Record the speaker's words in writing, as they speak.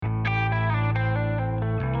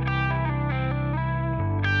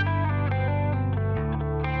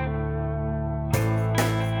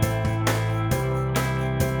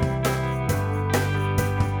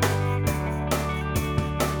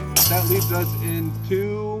us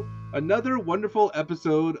into another wonderful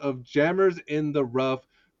episode of Jammers in the Rough.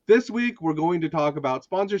 This week we're going to talk about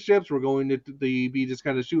sponsorships. We're going to be just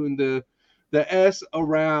kind of shooting the S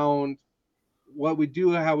around what we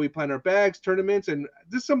do, how we plan our bags, tournaments, and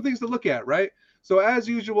just some things to look at, right? So as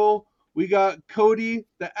usual, we got Cody,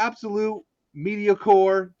 the absolute media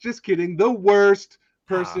core. Just kidding, the worst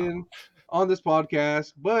person on this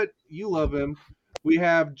podcast, but you love him. We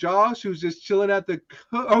have Josh, who's just chilling at the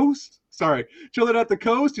coast. Sorry, chilling at the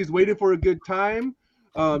coast. He's waiting for a good time.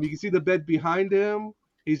 You can see the bed behind him.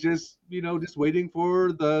 He's just, just waiting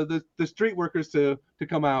for the street workers to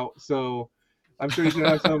come out. So I'm sure he's gonna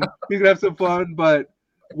have some fun. But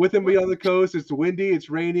with him being on the coast, it's windy, it's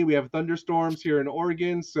rainy. We have thunderstorms here in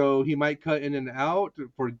Oregon, so he might cut in and out.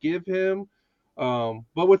 Forgive him.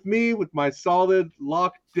 But with me, with my solid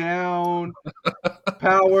lockdown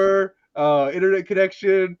power, internet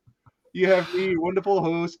connection, you have me, wonderful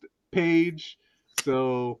host, Paige.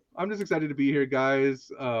 So I'm just excited to be here, guys.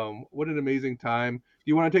 What an amazing time.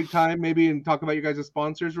 You want to take time maybe and talk about your guys'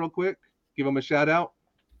 sponsors real quick? Give them a shout out.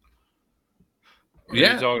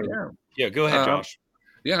 Yeah, Go ahead, Josh.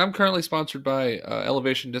 Yeah, I'm currently sponsored by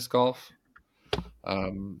Elevation Disc Golf.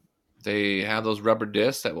 They have those rubber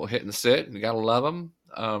discs that will hit and sit, and you gotta love them.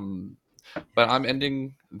 But I'm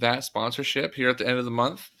ending that sponsorship here at the end of the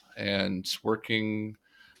month and working.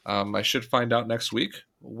 I should find out next week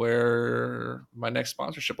where my next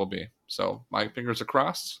sponsorship will be. So my fingers are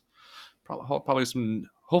crossed.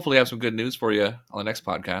 Hopefully have some good news for you on the next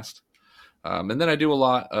podcast. And then I do a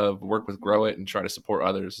lot of work with Grow It and try to support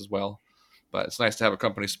others as well. But it's nice to have a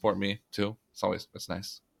company support me too. It's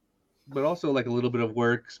nice. But also like a little bit of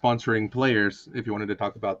work sponsoring players, if you wanted to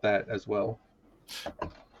talk about that as well.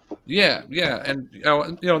 Yeah, and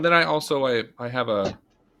then I also I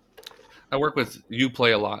work with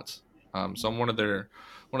Uplay a lot. So I'm one of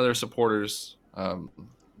their supporters.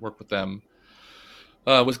 Work with them.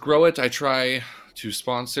 With Grow It, I try to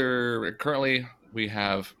sponsor. Currently, we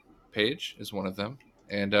have Paige is one of them,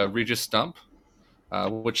 and Regis Stump,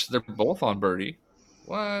 which they're both on Birdie.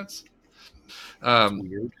 What?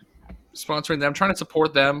 Weird. Sponsoring them, trying to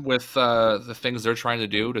support them with the things they're trying to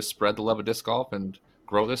do to spread the love of disc golf and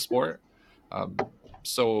grow this sport.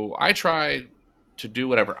 So I try to do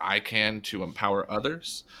whatever I can to empower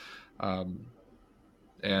others. And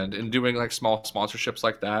in doing like small sponsorships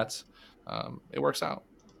like that, it works out.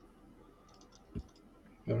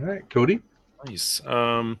 All right, Cody. Nice.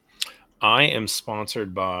 I am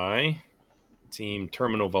sponsored by Team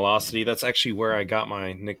Terminal Velocity. That's actually where I got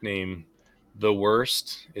my nickname, The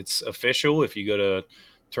Worst. It's official. If you go to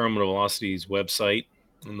Terminal Velocity's website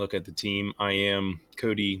and look at the team, I am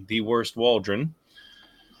Cody The Worst Waldron.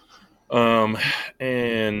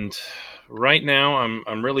 And right now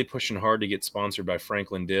I'm really pushing hard to get sponsored by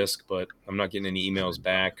Franklin Disc, but I'm not getting any emails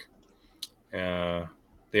back.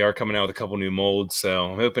 They are coming out with a couple new molds,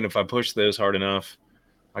 so I'm hoping if I push those hard enough,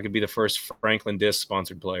 I could be the first Franklin Disc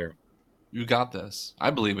sponsored player. You got this.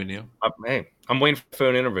 I believe in you. Hey, I'm waiting for a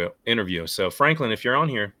phone interview. So Franklin, if you're on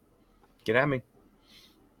here, get at me.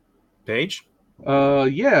 Paige?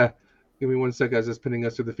 Yeah. Give me 1 sec, guys. Just pinning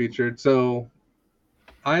us to the featured. So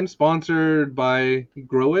I'm sponsored by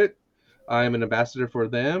Grow It. I'm an ambassador for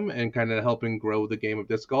them and kind of helping grow the game of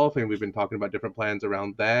disc golf, and we've been talking about different plans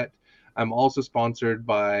around that. I'm also sponsored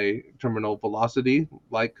by Terminal Velocity,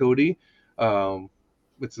 like Cody.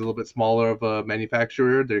 It's a little bit smaller of a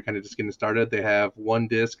manufacturer. They're kind of just getting started. They have 1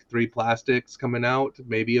 disc, 3 plastics coming out,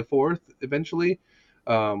 maybe a 4th eventually.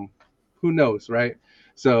 Who knows, right?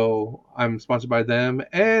 So I'm sponsored by them.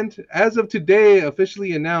 And as of today,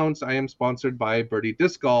 officially announced, I am sponsored by Birdie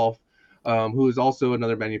Disc Golf, who is also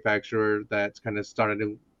another manufacturer that's kind of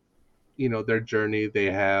started, their journey.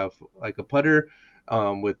 They have like a putter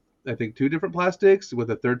with, I think, 2 different plastics,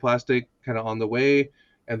 with a 3rd plastic kind of on the way.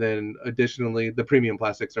 And then additionally, the premium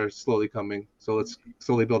plastics are slowly coming. So let's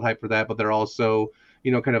slowly build hype for that. But they're also,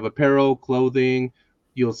 kind of apparel, clothing.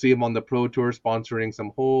 You'll see them on the Pro Tour sponsoring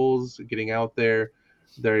some holes, getting out there.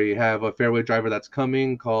 They have a fairway driver that's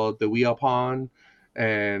coming called the Weapon.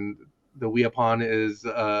 And the Weapon is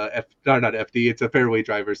not FD. It's a fairway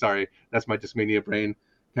driver. Sorry. That's my Discmania brain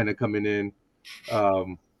kind of coming in.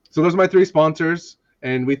 So those are my 3 sponsors.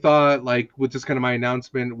 And we thought, like, with just kind of my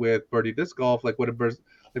announcement with Birdie Disc Golf, what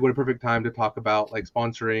a perfect time to talk about like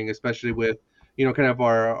sponsoring, especially with, kind of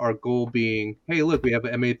our goal being, hey, look, we have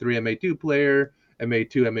an MA3, MA2 player,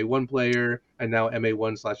 MA2, MA1 player, and now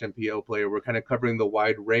MA1/MPO player. We're kind of covering the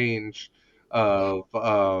wide range of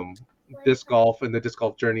disc golf and the disc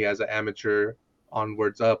golf journey as an amateur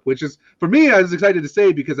onwards up, which is, for me, I was excited to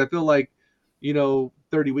say, because I feel like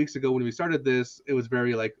 30 weeks ago when we started this, it was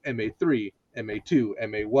very like MA3, MA2,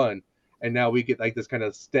 MA1. And now we get like this kind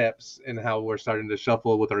of steps in how we're starting to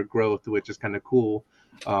shuffle with our growth, which is kind of cool.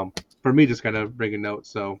 For me, just kind of bringing notes.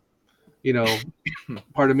 So,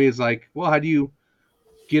 part of me is like, well, how do you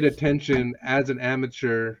get attention as an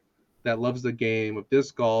amateur that loves the game of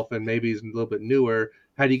disc golf and maybe is a little bit newer?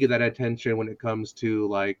 How do you get that attention when it comes to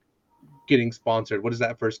like getting sponsored? What does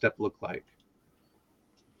that first step look like?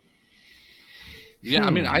 Yeah,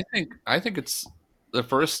 I mean, I think it's the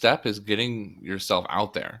first step is getting yourself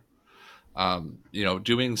out there.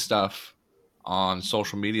 Doing stuff on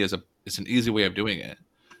social media is an easy way of doing it.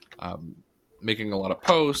 Making a lot of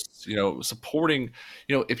posts, supporting.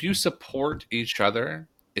 If you support each other,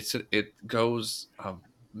 it goes a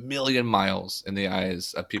million miles in the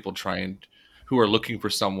eyes of people who are looking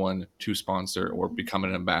for someone to sponsor or become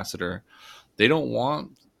an ambassador. They don't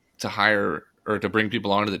want to hire or to bring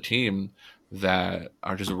people onto the team that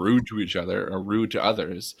are just rude to each other or rude to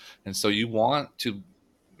others. And so you want to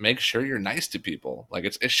make sure you're nice to people. Like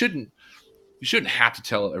you shouldn't have to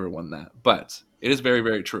tell everyone that, but it is very,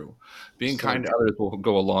 very true. Being kind to others will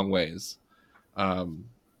go a long ways. But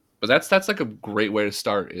that's like a great way to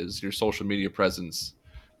start is your social media presence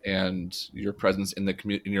and your presence in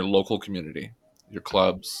in your local community, your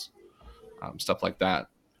clubs, stuff like that.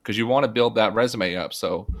 Because you want to build that resume up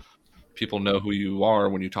so people know who you are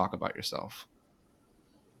when you talk about yourself.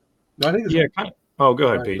 No, I think it's Oh, go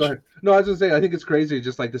ahead, Paige. Go ahead. No, I was gonna say I think it's crazy,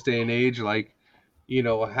 just like this day and age, like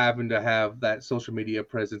having to have that social media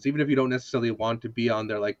presence, even if you don't necessarily want to be on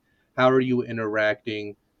there. Like, how are you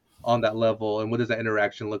interacting on that level, and what does that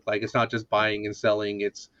interaction look like? It's not just buying and selling;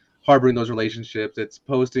 it's harboring those relationships. It's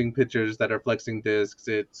posting pictures that are flexing discs.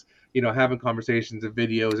 It's having conversations and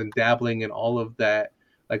videos and dabbling in all of that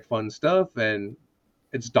like fun stuff. And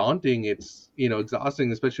it's daunting. It's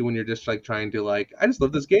exhausting, especially when you're just like trying to like, I just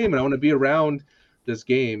love this game and I want to be around this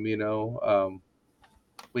game.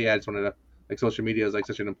 But yeah, I just wanted to like social media is like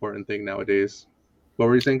such an important thing nowadays. What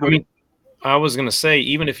were you saying, Cody? I was gonna say,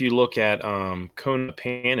 even if you look at Kona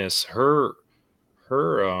Panis, her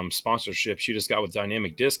sponsorship she just got with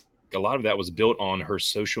Dynamic Disc, a lot of that was built on her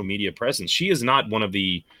social media presence. She is not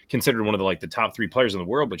considered one of the like the top 3 players in the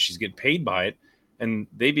world, but she's getting paid by it. And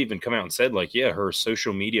they've even come out and said like, yeah, her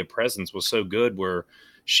social media presence was so good where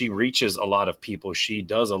she reaches a lot of people. She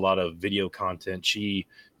does a lot of video content. She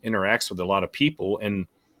interacts with a lot of people. And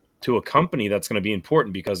to a company, that's going to be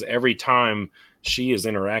important because every time she is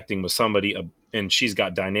interacting with somebody and she's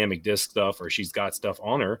got Dynamic Disc stuff or she's got stuff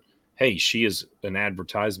on her, hey, she is an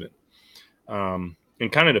advertisement.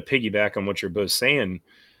 And kind of to piggyback on what you're both saying,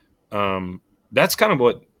 that's kind of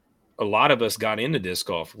what a lot of us got into disc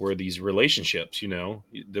golf were these relationships,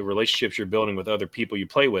 the relationships you're building with other people you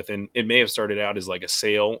play with. And it may have started out as like a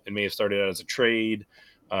sale. It may have started out as a trade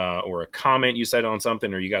or a comment you said on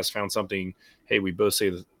something, or you guys found something. Hey, we both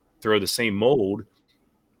throw the same mold.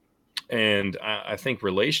 And I think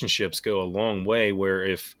relationships go a long way where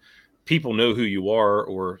if people know who you are,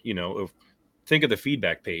 or, think of the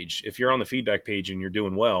feedback page. If you're on the feedback page and you're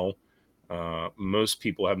doing well, most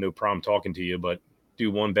people have no problem talking to you, but do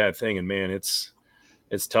one bad thing and man, it's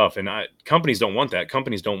tough. And companies don't want that.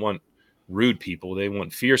 Companies don't want rude people. They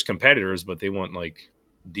want fierce competitors, but they want like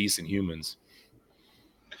decent humans.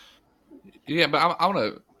 Yeah, but I want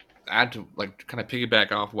to add to like kind of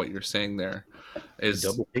piggyback off what you're saying there is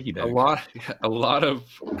double piggyback. A lot of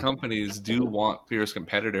companies do want fierce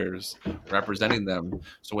competitors representing them.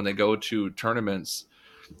 So when they go to tournaments,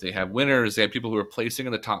 they have winners, they have people who are placing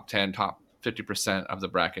in the top 10, top 50% of the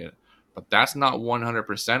bracket. But that's not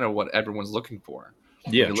 100% of what everyone's looking for.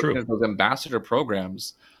 Yeah, when you're true. looking at those ambassador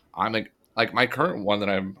programs, I'm like my current one that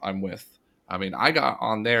I'm with. I mean, I got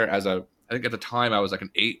on there I think at the time I was like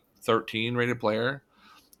an 8-13 rated player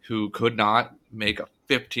who could not make a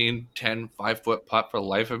 15, 10, 5-foot putt for the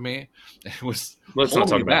life of me. It was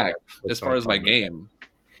holding me back as far as my game.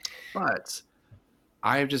 But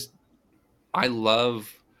I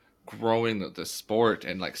love growing the sport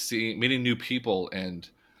and like meeting new people and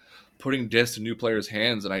putting discs in new players'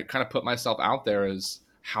 hands. And I kind of put myself out there as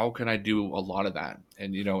how can I do a lot of that?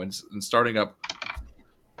 And, in starting up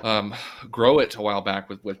Grow It a while back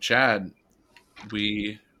with Chad,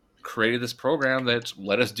 we created this program that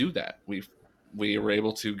let us do that. We were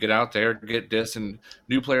able to get out there, get discs in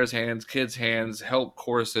new players' hands, kids' hands, help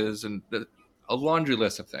courses, and a laundry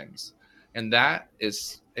list of things. And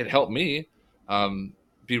it helped me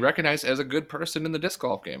be recognized as a good person in the disc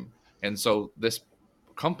golf game. And so this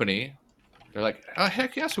company, they're like, oh,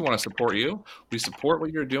 heck yes, we want to support you. We support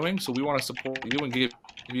what you're doing, so we want to support you and give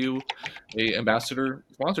you a ambassador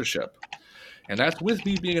sponsorship. And that's with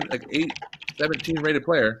me being like 817 rated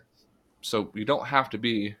player. So you don't have to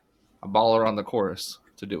be a baller on the course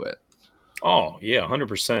to do it. Oh yeah,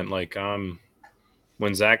 100%. Like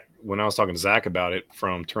when I was talking to Zach about it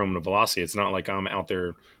from Terminal Velocity, it's not like I'm out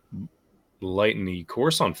there lighting the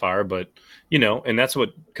course on fire, but and that's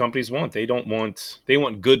what companies want. They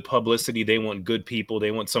want good publicity. They want good people.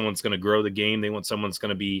 They want someone that's going to grow the game. They want someone that's going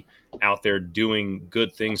to be out there doing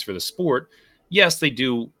good things for the sport. Yes, they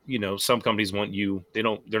do. Some companies want you. They're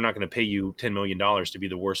not going to pay you $10 million to be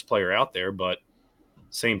the worst player out there. But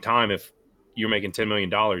same time, if you're making $10 million,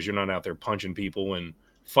 you're not out there punching people and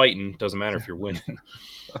fighting. Doesn't matter if you're winning.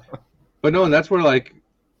 But no, and that's where like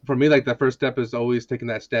for me, like the first step is always taking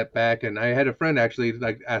that step back. And I had a friend actually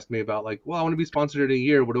like ask me about like, well, I want to be sponsored in a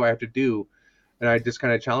year. What do I have to do? And I just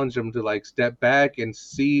kind of challenged him to like step back and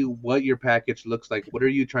see what your package looks like. What are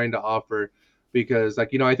you trying to offer? Because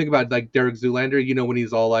like, I think about like Derek Zoolander, when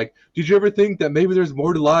he's all like, did you ever think that maybe there's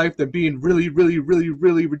more to life than being really, really, really,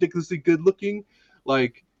 really ridiculously good looking?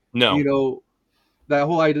 Like, No. That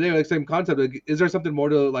whole idea, like same concept. Like, is there something more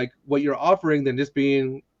to like what you're offering than just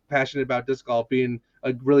being passionate about disc golf, being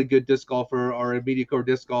a really good disc golfer or a mediocre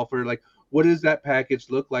disc golfer? Like, what does that package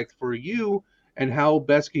look like for you, and how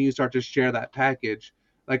best can you start to share that package?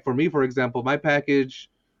 Like for me, for example, my package,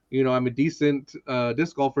 I'm a decent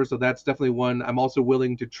disc golfer, so that's definitely one. I'm also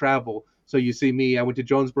willing to travel. So you see me, I went to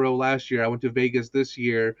Jonesboro last year. I went to Vegas this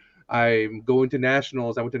year. I'm going to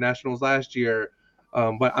nationals. I went to nationals last year.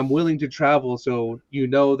 But I'm willing to travel, so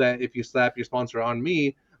that if you slap your sponsor on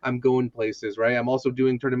me, I'm going places, right? I'm also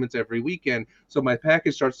doing tournaments every weekend, so my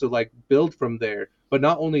package starts to like build from there. But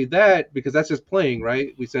not only that, because that's just playing,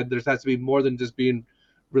 right? We said there has to be more than just being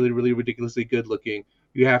really, really ridiculously good looking.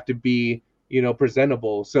 You have to be,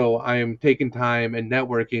 presentable. So I am taking time and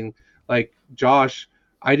networking. Like Josh,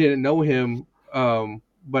 I didn't know him,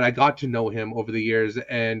 but I got to know him over the years,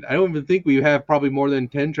 and I don't even think we have probably more than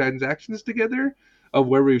 10 transactions together of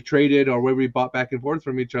where we've traded or where we bought back and forth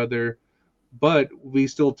from each other, but we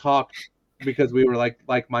still talk because we were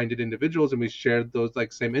like-minded individuals and we shared those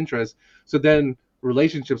like same interests. So then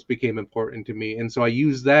relationships became important to me, and so I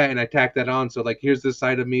used that and I tacked that on. So like, here's this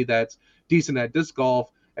side of me that's decent at disc golf,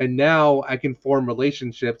 and now I can form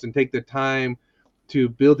relationships and take the time to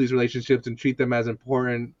build these relationships and treat them as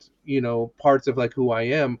important, parts of like who I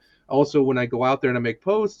am. Also, when I go out there and I make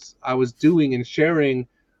posts, I was doing and sharing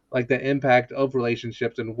like the impact of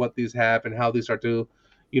relationships and what these have and how they start to,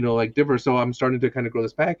 like differ. So I'm starting to kind of grow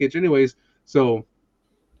this package anyways. So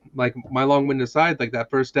like my long-winded aside, like that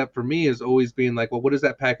first step for me is always being like, well, what does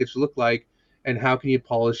that package look like? And how can you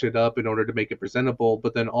polish it up in order to make it presentable?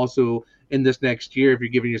 But then also in this next year, if you're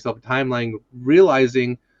giving yourself a timeline,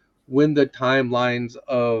 realizing when the timelines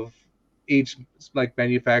of each like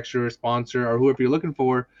manufacturer, sponsor, or whoever you're looking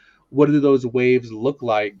for, what do those waves look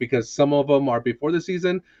like? Because some of them are before the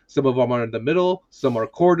season, some of them are in the middle, some are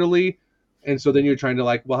quarterly. And so then you're trying to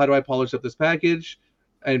like, well, how do I polish up this package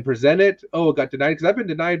and present it? Oh, it got denied, because I've been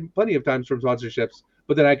denied plenty of times from sponsorships,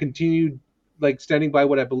 but then I continued like standing by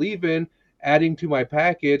what I believe in, adding to my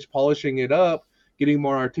package, polishing it up, getting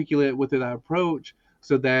more articulate with that approach,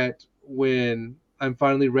 so that when I'm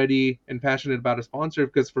finally ready and passionate about a sponsor,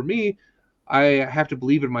 because for me, I have to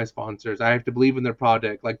believe in my sponsors. I have to believe in their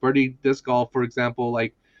product. Like Birdie Disc Golf, for example,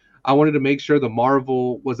 like I wanted to make sure the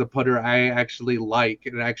Marvel was a putter I actually like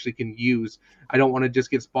and actually can use. I don't want to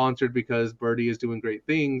just get sponsored because Birdie is doing great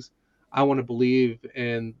things. I want to believe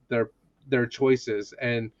in their choices.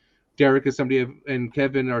 And Derek is somebody and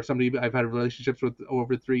Kevin are somebody I've had relationships with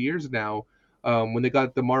over 3 years now. When they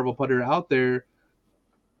got the Marvel putter out there,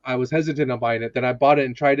 I was hesitant on buying it. Then I bought it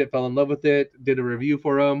and tried it, fell in love with it, did a review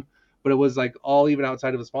for them, but it was like all even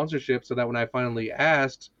outside of a sponsorship, so that when I finally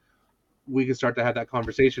asked, we can start to have that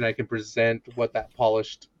conversation. I can present what that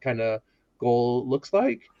polished kind of goal looks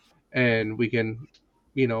like, and we can,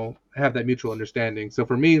 have that mutual understanding. So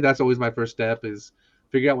for me, that's always my first step, is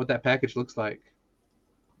figure out what that package looks like.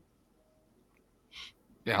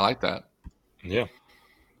 Yeah, I like that. Yeah,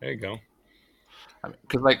 there you go.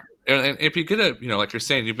 Because like, and if you get a, like you're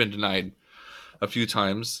saying, you've been denied a few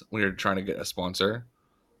times when you're trying to get a sponsor.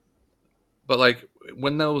 But like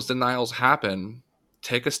when those denials happen,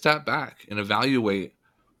 take a step back and evaluate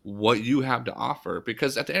what you have to offer,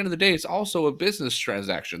 because at the end of the day, it's also a business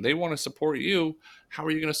transaction. They want to support you. How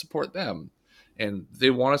are you going to support them? And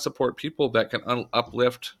they want to support people that can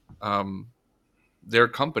uplift their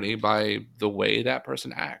company by the way that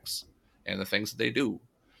person acts and the things that they do.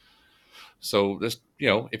 So just,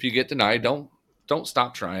 if you get denied, don't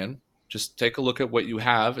stop trying. Just take a look at what you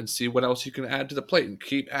have and see what else you can add to the plate, and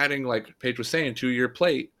keep adding, like Paige was saying, to your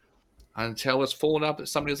plate, until it's full enough that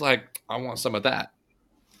somebody's like, I want some of that.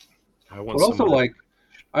 I want But also, some of that. like,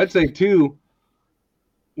 I'd say too,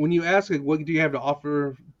 when you ask like, what do you have to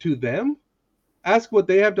offer to them, ask what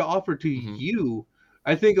they have to offer to you.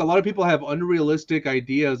 I think a lot of people have unrealistic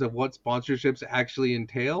ideas of what sponsorships actually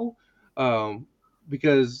entail,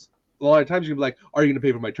 because a lot of times you're like, are you going to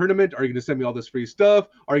pay for my tournament? Are you going to send me all this free stuff?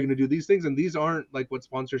 Are you going to do these things? And these aren't like what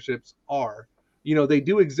sponsorships are. You know, they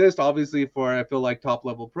do exist obviously for, I feel like, top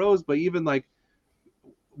level pros, but even like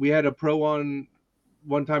we had a pro on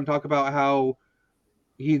one time talk about how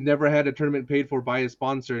he never had a tournament paid for by his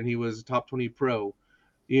sponsor and he was top 20 pro,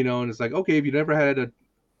 you know, and it's like, okay, if you never had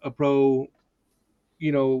a pro,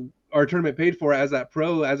 you know, or a tournament paid for as that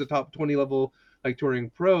pro, as a top 20 level like touring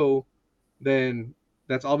pro, then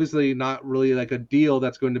that's obviously not really like a deal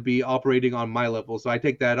that's going to be operating on my level. So I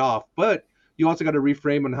take that off. But you also got to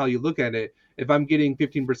reframe on how you look at it. If I'm getting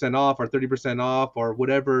 15% off or 30% off or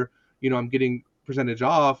whatever, you know, I'm getting percentage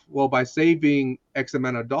off, well, by saving X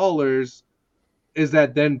amount of dollars, is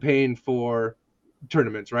that then paying for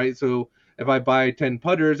tournaments, right? So if I buy 10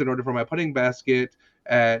 putters in order for my putting basket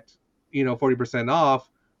at, you know, 40% off,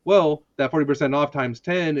 well, that 40% off times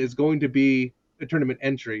 10 is going to be a tournament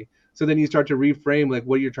entry. So then you start to reframe like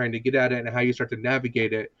what you're trying to get at it and how you start to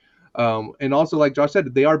navigate it. And also, like Josh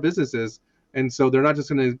said, they are businesses. And so they're not just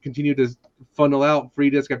going to continue to funnel out free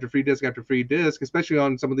disc after free disc after free disc, especially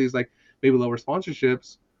on some of these like maybe lower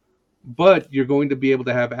sponsorships. But you're going to be able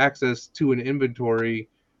to have access to an inventory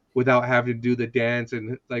without having to do the dance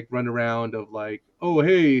and like run around of like, oh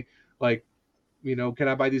hey, like, you know, can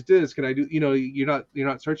I buy these discs? Can I do, you know, you're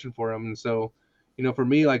not searching for them. And so, you know, for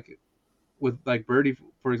me, like with like Birdie,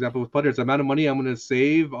 for example, with putters, the amount of money I'm going to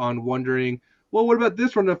save on wondering, well, what about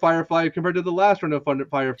this run of Firefly compared to the last run of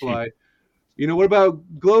Firefly? You know, what about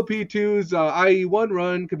Glow P2's IE1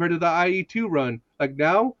 run compared to the IE2 run? Like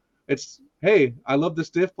now, it's, hey, I love the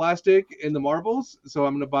stiff plastic in the marbles, so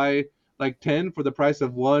I'm gonna buy like 10 for the price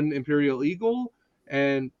of one Imperial Eagle,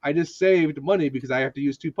 and I just saved money because I have to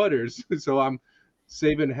use two putters, so I'm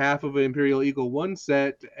saving half of an Imperial Eagle one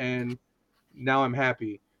set, and now I'm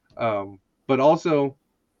happy. But also,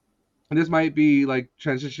 and this might be like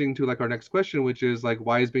transitioning to like our next question, which is like,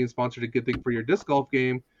 why is being sponsored a good thing for your disc golf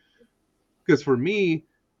game? Because for me,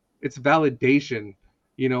 it's validation.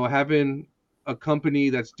 You know, having a company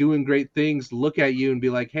that's doing great things look at you and be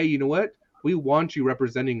like, hey, you know what? We want you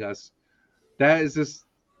representing us. That is just,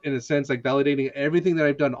 in a sense, like validating everything that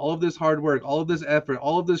I've done, all of this hard work, all of this effort,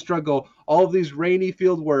 all of this struggle, all of these rainy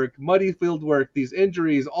field work, muddy field work, these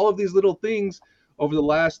injuries, all of these little things over the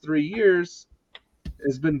last 3 years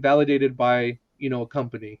has been validated by, you know, a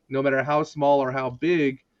company, no matter how small or how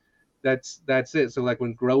big. That's it. So like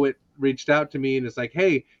when Grow It reached out to me and it's like,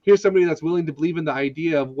 hey, here's somebody that's willing to believe in the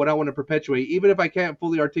idea of what I want to perpetuate, even if I can't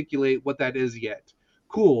fully articulate what that is yet.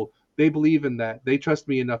 Cool. They believe in that. They trust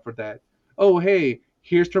me enough for that. Oh, hey,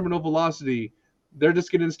 here's Terminal Velocity. They're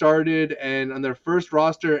just getting started, and on their first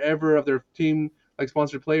roster ever of their team like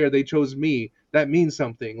sponsored player, they chose me. That means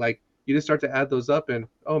something. Like you just start to add those up, and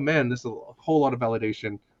oh man, this is a whole lot of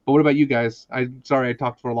validation. But what about you guys? I'm sorry I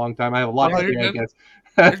talked for a long time. I have a lot Oh, to you're say, I good. guess.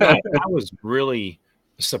 You're good. I was really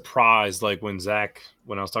surprised, like when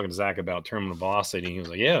I was talking to Zach about terminal velocity, he was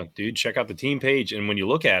like, "Yeah, dude, check out the team page." And when you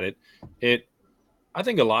look at it, I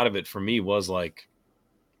think a lot of it for me was like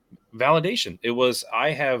validation. It was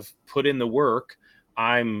I have put in the work.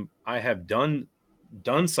 I have done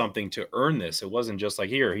something to earn this. It wasn't just like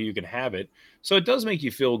here you can have it. So it does make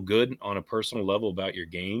you feel good on a personal level about your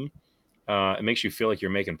game. It makes you feel like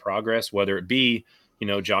you're making progress, whether it be, you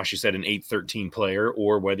know, Josh, you said an 813 player,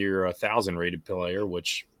 or whether you're 1,000 rated player,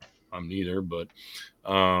 which I'm neither. But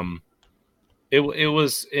um, it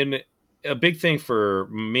was in a big thing for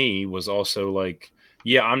me was also like,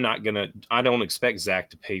 yeah, I don't expect Zach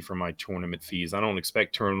to pay for my tournament fees. I don't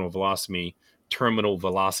expect terminal velocity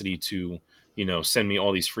to, you know, send me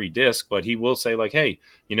all these free discs, but he will say like, hey,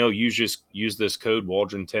 you know, you just use this code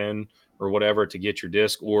Waldron 10 or whatever to get your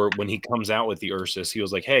disc. Or when he comes out with the Ursus, he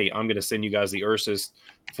was like, hey, I'm going to send you guys the Ursus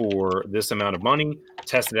for this amount of money.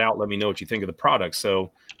 Test it out. Let me know what you think of the product.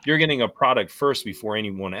 So you're getting a product first before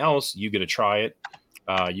anyone else. You get to try it.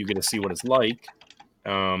 You get to see what it's like.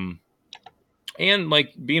 And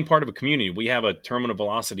like being part of a community, we have a terminal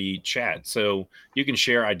velocity chat. So you can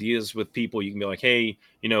share ideas with people. You can be like, hey,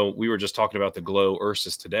 you know, we were just talking about the Glow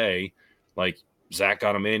Ursus today. Like Zach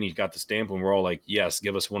got him in, he's got the stamp, and we're all like, yes,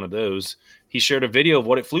 give us one of those. He shared a video of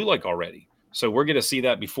what it flew like already. So we're going to see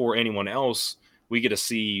that before anyone else. We get to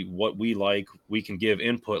see what we like. We can give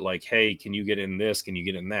input like, hey, can you get in this? Can you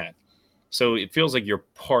get in that? So it feels like you're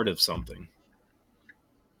part of something.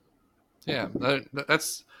 Yeah,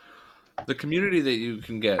 that's the community that you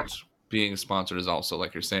can get being sponsored is also,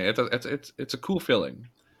 like you're saying, it's a cool feeling.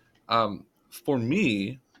 For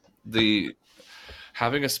me, the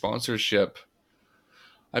having a sponsorship,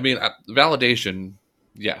 I mean, validation,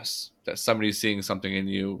 yes, that somebody's seeing something in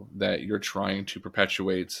you that you're trying to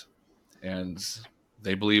perpetuate, and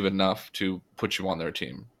they believe enough to put you on their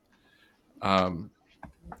team. Um,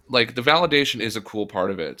 like the validation is a cool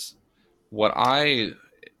part of it. What I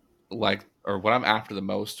like, or what I'm after the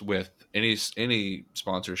most with any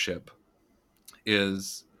sponsorship,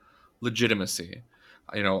 is legitimacy.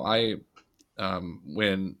 I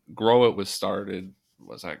when Grow It was started,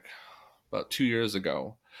 was like about 2 years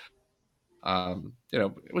ago.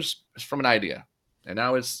 It was from an idea, and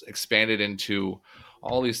now it's expanded into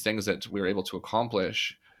all these things that we were able to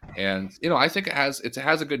accomplish. And I think it has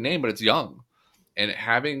a good name, but it's young, and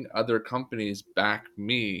having other companies back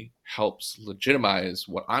me helps legitimize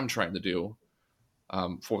what I'm trying to do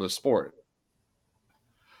for the sport.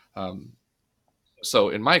 Um, so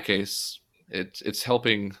in my case, it's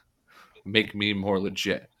helping make me more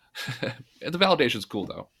legit. And the validation's cool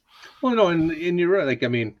though. Well, no, and you're right. Like, I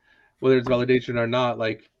mean, whether it's validation or not,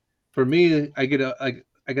 like for me, I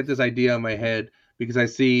get this idea in my head because I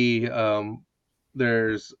see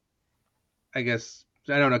there's, I guess,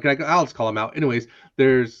 I don't know. I'll just call them out. Anyways,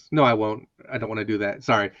 there's no, I won't. I don't want to do that.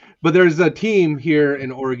 Sorry, but there's a team here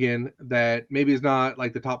in Oregon that maybe is not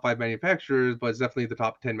like the top 5 manufacturers, but it's definitely the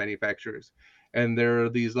top 10 manufacturers. And there are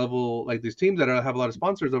these teams that have a lot of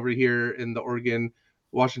sponsors over here in the Oregon,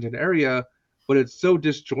 Washington area, but it's so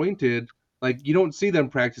disjointed. Like you don't see them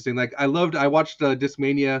practicing. Like I watched the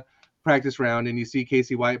Discmania practice round, and you see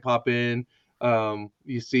Casey White pop in.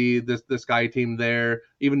 You see the Sky team there.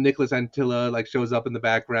 Even Nicholas Antilla like shows up in the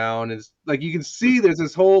background, and it's like you can see there's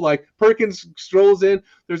this whole like Perkins strolls in.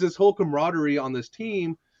 There's this whole camaraderie on this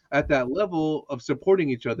team at that level of supporting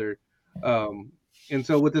each other. Um, and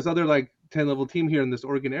so with this other like 10 level team here in this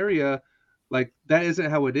Oregon area, like that isn't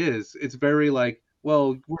how it is. It's very like,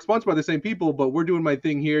 well, we're sponsored by the same people, but we're doing my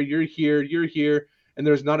thing here. You're here, and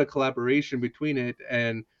there's not a collaboration between it.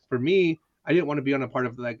 And for me, I didn't want to be on a part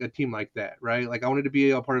of like a team like that, right? Like I wanted to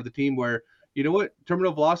be a part of the team where, you know what,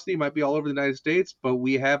 Terminal Velocity might be all over the United States, but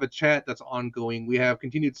we have a chat that's ongoing. We have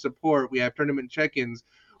continued support. We have tournament check-ins.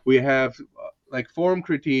 We have like forum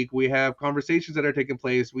critique. We have conversations that are taking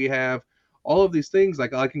place. We have all of these things.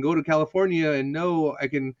 Like I can go to California and know I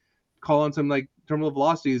can call on some like Terminal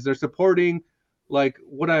Velocities. They're supporting like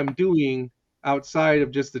what I'm doing outside of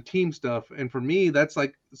just the team stuff. And for me, that's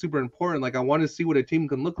like super important. Like I want to see what a team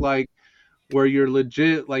can look like where you're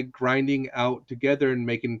legit like grinding out together and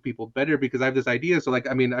making people better because I have this idea. So like,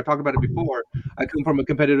 I mean, I've talked about it before. I come from a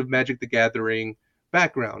competitive Magic the Gathering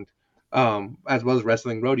background, as well as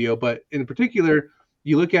wrestling rodeo, but in particular,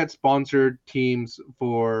 you look at sponsored teams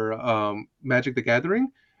for Magic the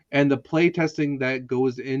Gathering and the play testing that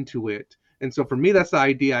goes into it. And so for me, that's the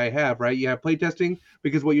idea I have, right? You have play testing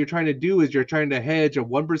because what you're trying to do is you're trying to hedge a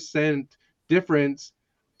 1% difference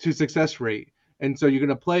to success rate. And so you're going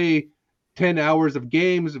to play 10 hours of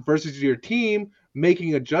games versus your team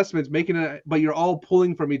making adjustments, but you're all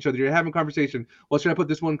pulling from each other. You're having conversation. Well, should I put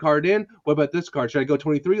this one card in? What about this card? Should I go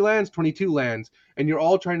 23 lands, 22 lands? And you're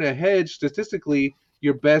all trying to hedge statistically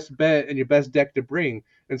your best bet and your best deck to bring.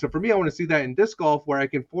 And so for me, I want to see that in disc golf where I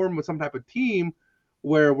can form with some type of team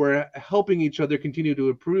where we're helping each other continue to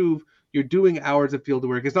improve. You're doing hours of field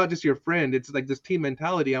work. It's not just your friend. It's like this team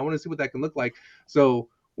mentality. I want to see what that can look like. So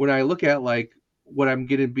when I look at like what I'm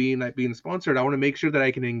getting being sponsored, I want to make sure that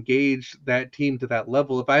I can engage that team to that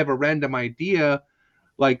level. If I have a random idea,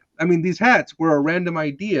 like I mean, these hats were a random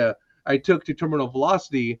idea I took to Terminal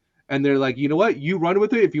Velocity, and they're like, you know what, you run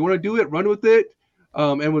with it. If you want to do it, run with it.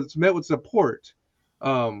 And was met with support.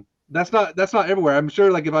 That's not everywhere. I'm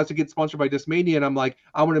sure like if I was to get sponsored by Discmania and I'm like,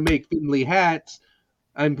 I want to make Finley hats,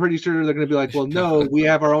 I'm pretty sure they're going to be like, well, no, we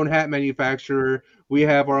have our own hat manufacturer. We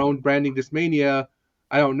have our own branding Discmania.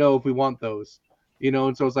 I don't know if we want those.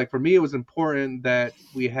 And so it's like for me, it was important that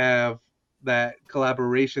we have that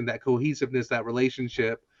collaboration, that cohesiveness, that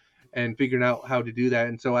relationship, and figuring out how to do that.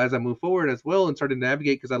 And so as I move forward as well and start to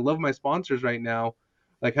navigate, because I love my sponsors right now,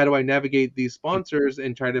 like how do I navigate these sponsors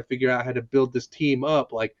and try to figure out how to build this team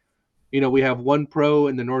up? Like, we have one pro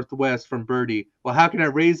in the Northwest from Birdie. Well, how can I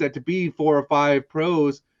raise that to be 4 or 5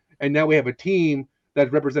 pros? And now we have a team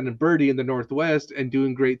that's representing Birdie in the Northwest and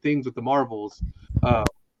doing great things with the Marvels.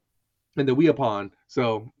 And the Weapon.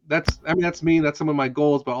 So that's me. That's some of my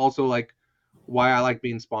goals, but also like why I like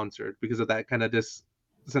being sponsored because of that kind of this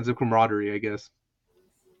sense of camaraderie, I guess.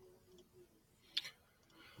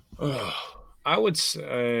 I would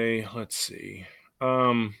say, let's see.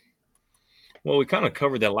 Well, we kind of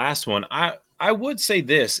covered that last one. I would say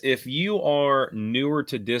this: if you are newer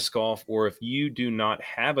to disc golf, or if you do not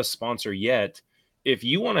have a sponsor yet, if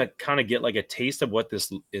you want to kind of get like a taste of what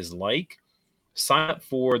this is like, sign up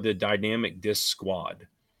for the Dynamic Disc Squad.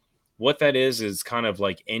 What that is kind of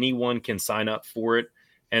like anyone can sign up for it,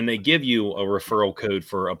 and they give you a referral code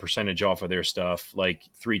for a percentage off of their stuff, like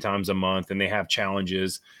 3 times a month, and they have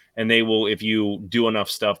challenges, and they will, if you do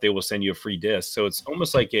enough stuff, they will send you a free disc. So it's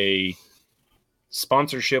almost like a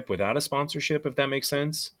sponsorship without a sponsorship, if that makes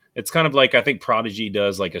sense. It's kind of like, I think Prodigy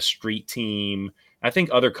does like a street team. I think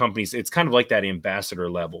other companies, it's kind of like that ambassador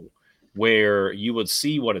level where you would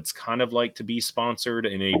see what it's kind of like to be sponsored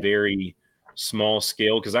in a very small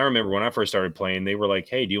scale. Because I remember when I first started playing, they were like,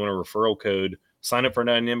 hey, do you want a referral code? Sign up for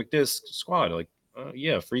Dynamic Disc Squad. Like,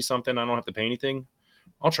 yeah, free something. I don't have to pay anything.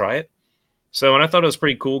 I'll try it. So, and I thought it was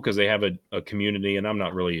pretty cool because they have a community, and I'm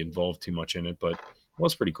not really involved too much in it, but it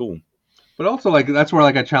was pretty cool. But also, like, that's where,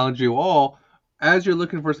 like, I challenge you all, as you're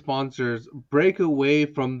looking for sponsors, break away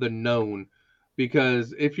from the known.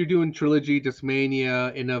 Because if you're doing Trilogy,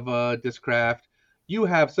 Discmania, Innova, Discraft, you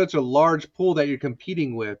have such a large pool that you're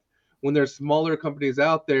competing with. When there's smaller companies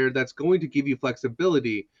out there, that's going to give you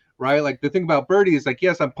flexibility, right? Like, the thing about Birdie is, like,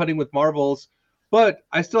 yes, I'm putting with Marvels, but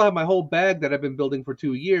I still have my whole bag that I've been building for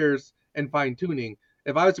 2 years and fine-tuning.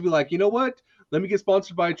 If I was to be like, you know what? Let me get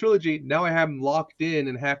sponsored by Trilogy. Now I have them locked in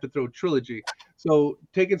and have to throw Trilogy. So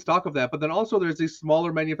taking stock of that. But then also there's these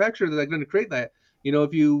smaller manufacturers that are going to create that. You know,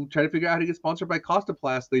 if you try to figure out how to get sponsored by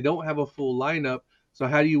Costaplast, they don't have a full lineup. So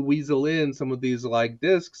how do you weasel in some of these like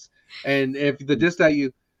discs? And if the disc that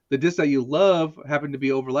you love happen to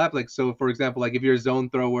be overlapped, like, so for example, like if you're a zone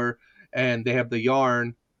thrower and they have the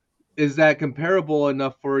yarn, is that comparable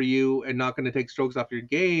enough for you and not going to take strokes off your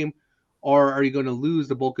game? Or are you going to lose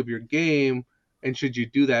the bulk of your game? And should you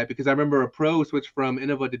do that? Because I remember a pro switched from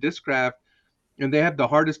Innova to Discraft, and they had the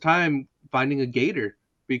hardest time finding a gator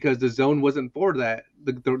because the zone wasn't for that.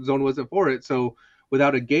 The zone wasn't for it. So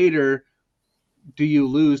without a gator, do you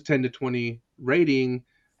lose 10 to 20 rating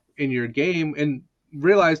in your game? And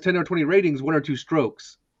realize 10 or 20 ratings, 1 or 2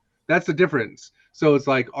 strokes. That's the difference. So it's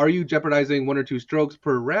like, are you jeopardizing 1 or 2 strokes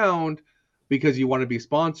per round because you want to be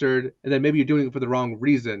sponsored, and then maybe you're doing it for the wrong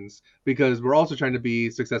reasons, because we're also trying to be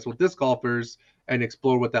successful disc golfers and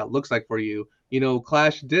explore what that looks like for you. You know,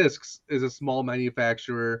 Clash Discs is a small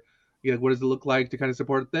manufacturer. You know, what does it look like to kind of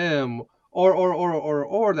support them?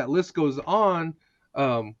 Or that list goes on,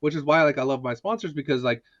 which is why, like, I love my sponsors, because,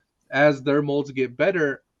 like, as their molds get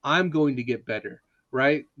better, I'm going to get better,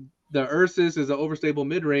 right? The Ursus is an overstable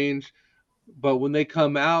mid-range, but when they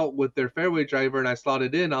come out with their fairway driver and I slot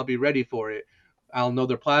it in, I'll be ready for it. I'll know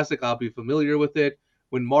their plastic. I'll be familiar with it.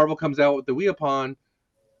 When Marvel comes out with the Weapon,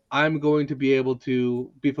 I'm going to be able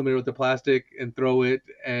to be familiar with the plastic and throw it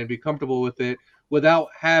and be comfortable with it without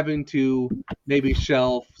having to maybe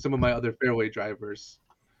shelf some of my other fairway drivers.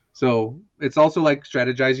 So it's also like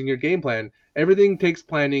strategizing your game plan. Everything takes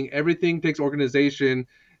planning. Everything takes organization.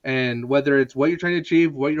 And whether it's what you're trying to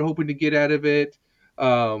achieve, what you're hoping to get out of it,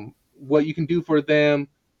 what you can do for them.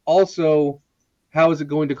 Also, how is it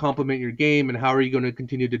going to complement your game, and how are you going to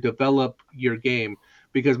continue to develop your game?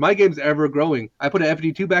 Because my game's ever growing. I put an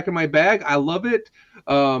FD2 back in my bag. I love it.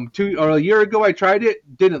 A year ago, I tried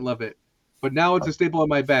it, didn't love it, but now it's a staple in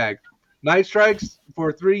my bag. Night Strikes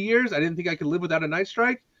for 3 years. I didn't think I could live without a Night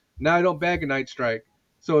Strike. Now I don't bag a Night Strike.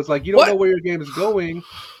 So it's like, you don't know where your game is going,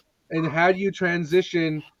 and how do you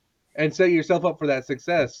transition and set yourself up for that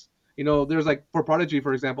success? You know, there's like, for Prodigy,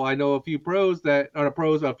 for example, I know a few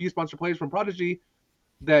a few sponsored players from Prodigy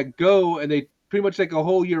that go and they pretty much take a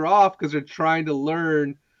whole year off because they're trying to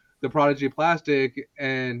learn the Prodigy plastic,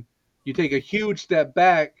 and you take a huge step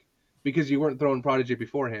back because you weren't throwing Prodigy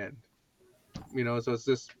beforehand. You know, so it's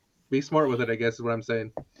just be smart with it, I guess is what I'm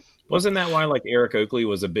saying. Wasn't that why, like, Eric Oakley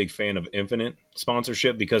was a big fan of Infinite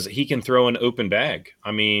sponsorship? Because he can throw an open bag.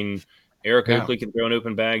 I mean, Eric Oakley can throw an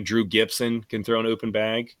open bag. Drew Gibson can throw an open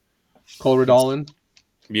bag. Cole Redolin.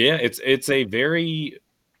 Yeah, it's a very,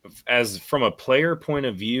 as from a player point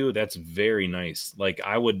of view, that's very nice. Like,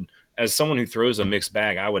 I would, as someone who throws a mixed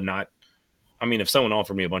bag, I would not, I mean, if someone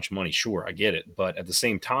offered me a bunch of money, sure, I get it. But at the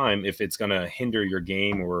same time, if it's going to hinder your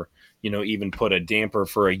game, or, you know, even put a damper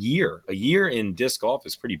for a year in disc golf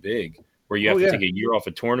is pretty big, where you have to take a year off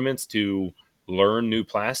of tournaments to learn new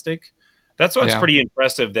plastic. That's why it's pretty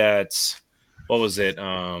impressive that, what was it?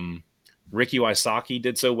 Ricky Wysocki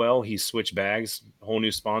did so well. He switched bags, whole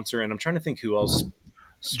new sponsor. And I'm trying to think who else.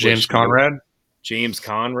 James Conrad.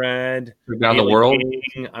 Down the world.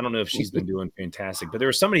 King. I don't know if she's been doing fantastic, but there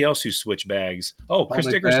was somebody else who switched bags. Oh, Chris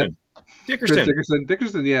Dickerson.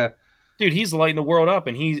 Dickerson, yeah. Dude, he's lighting the world up,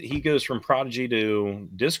 and he goes from Prodigy to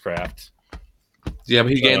Discraft. Yeah,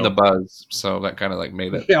 but he gained So- the buzz, so that kind of like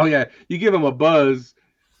made it. Yeah, oh yeah, you give him a buzz.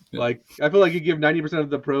 Yeah. Like I feel like you give 90%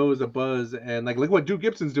 of the pros a buzz, and like look what Drew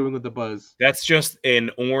Gibson's doing with the buzz. That's just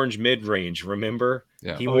an orange mid range. Remember,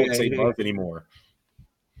 Yeah. he Oh, won't yeah, say yeah. buzz anymore.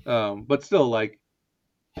 But still, like,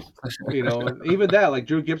 you know, even that, like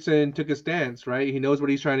Drew Gibson took a stance, right? He knows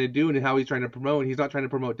what he's trying to do and how he's trying to promote. He's not trying to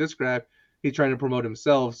promote Discraft. He's trying to promote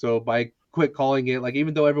himself. So by quit calling it, like,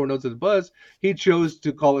 even though everyone knows it's buzz, he chose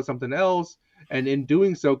to call it something else, and in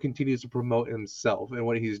doing so, continues to promote himself and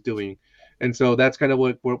what he's doing. And so that's kind of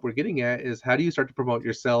what we're getting at is how do you start to promote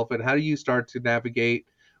yourself, and how do you start to navigate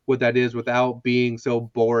what that is without being so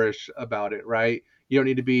boorish about it, right? You don't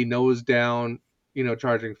need to be nose down, you know,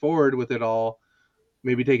 charging forward with it all.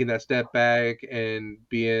 Maybe taking that step back and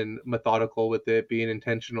being methodical with it, being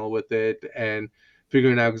intentional with it, and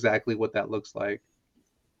figuring out exactly what that looks like.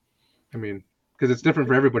 I mean, because it's different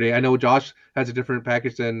for everybody. I know Josh has a different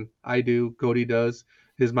package than I do. Cody does.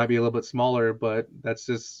 His might be a little bit smaller, but that's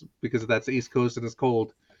just because that's the East Coast and it's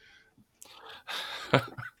cold.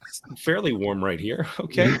 It's fairly warm right here.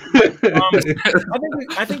 Okay.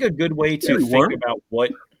 I think a good way to Fairly think warm. about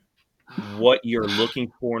what you're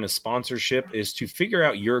looking for in a sponsorship is to figure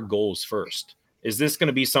out your goals first. Is this going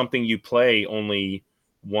to be something you play only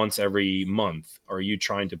once every month? Are you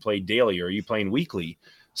trying to play daily? Or are you playing weekly?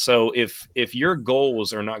 So if your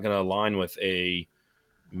goals are not going to align with a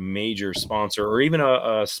major sponsor or even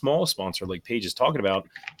a small sponsor like Paige is talking about,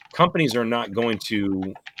 companies are not going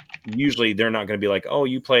to, usually they're not going to be like, oh,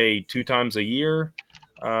 you play 2 times a year?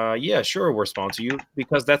 Yeah, sure, we'll sponsor you,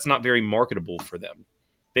 because that's not very marketable for them.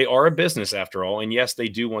 They are a business after all. And yes, they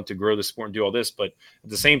do want to grow the sport and do all this, but at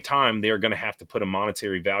the same time, they're going to have to put a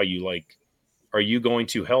monetary value. Like, are you going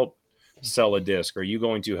to help sell a disc? Are you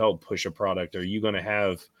going to help push a product? Are you going to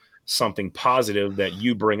have something positive that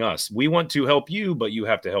you bring us? We want to help you, but you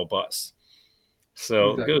have to help us.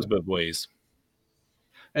 So Exactly. it goes both ways.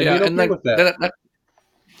 And Yeah, being and okay like with that.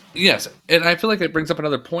 yes, and I feel like it brings up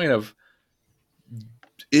another point of,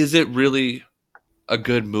 is it really a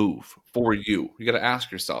good move for you? You got to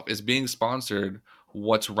ask yourself, is being sponsored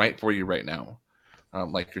what's right for you right now?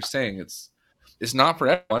 Like you're saying, it's not for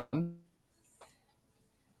everyone.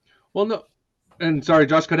 Well, no, and sorry,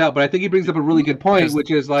 Josh cut out, but I think he brings up a really good point, Because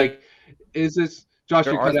which is like, is this Josh?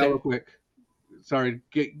 there You are cut out things- real quick. Sorry,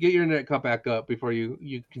 get your internet cut back up before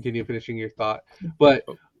you continue finishing your thought. But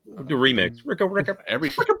The remix. Rico. every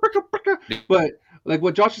but like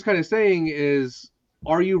what Josh is kind of saying is,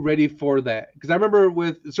 are you ready for that? Because I remember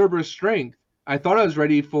with Cerberus Strength, I thought I was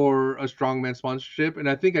ready for a strongman sponsorship, and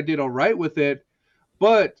I think I did all right with it.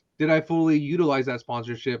 But did I fully utilize that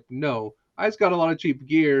sponsorship? No. I just got a lot of cheap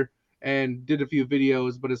gear and did a few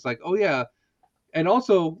videos, but it's like, oh yeah. And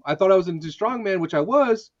also, I thought I was into strongman, which I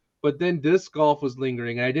was, but then disc golf was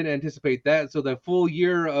lingering, and I didn't anticipate that. So the full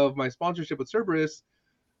year of my sponsorship with Cerberus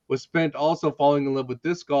was spent also falling in love with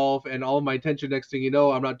disc golf, and all of my attention, next thing you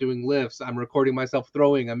know, I'm not doing lifts, I'm recording myself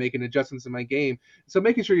throwing, I'm making adjustments in my game. So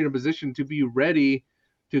making sure you're in a position to be ready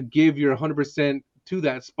to give your 100% to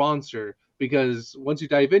that sponsor, because once you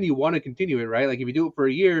dive in, you want to continue it, right? Like if you do it for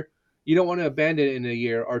a year, you don't want to abandon it in a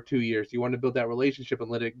year or 2 years. You want to build that relationship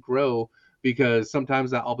and let it grow, because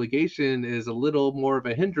sometimes that obligation is a little more of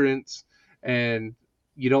a hindrance, and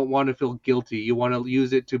you don't want to feel guilty. You want to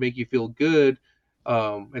use it to make you feel good,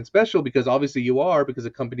 and special, because obviously you are, because the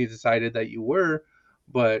company decided that you were,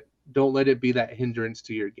 but don't let it be that hindrance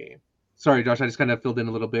to your game. Sorry, Josh, I just kind of filled in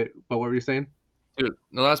a little bit, but what were you saying? Dude,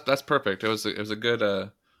 no, that's perfect. It was a good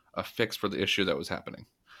a fix for the issue that was happening.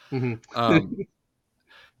 Mm-hmm.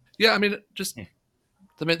 Yeah, I mean, just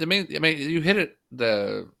the main. I mean, you hit it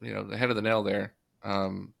the head of the nail there.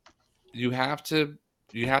 You have to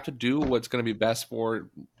do what's going to be best for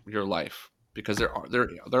your life, because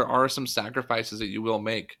there are some sacrifices that you will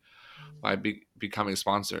make by becoming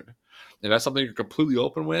sponsored. If that's something you're completely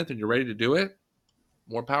open with and you're ready to do it,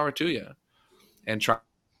 more power to you. And try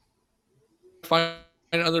to find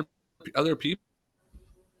other people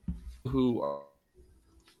who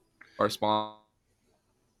are sponsored.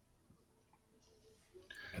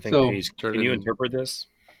 I think, So- Paige, can you interpret this?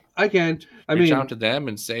 I can. I Reach mean, out to them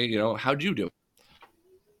and say, how'd you do it?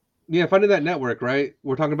 yeah, finding that network, right?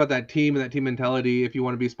 We're talking about that team and that team mentality. If you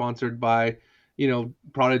want to be sponsored by,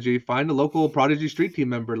 Prodigy, find a local Prodigy street team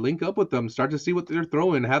member, link up with them, start to see what they're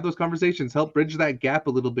throwing, have those conversations, help bridge that gap a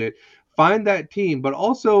little bit. Find that team, but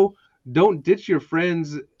also don't ditch your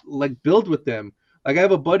friends, like build with them. Like I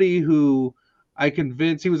have a buddy who I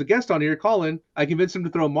convinced, he was a guest on here, Colin. I convinced him to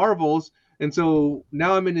throw marbles, And so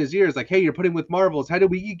now I'm in his ears like, hey, you're putting with Marvels. How do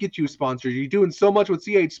we get you sponsors? You're doing so much with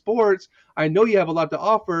CH Sports. I know you have a lot to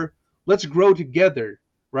offer. Let's grow together,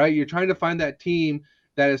 right? You're trying to find that team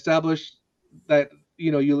that established that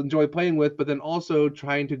you'll enjoy playing with, but then also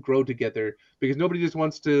trying to grow together, because nobody just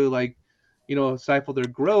wants to like stifle their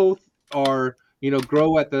growth or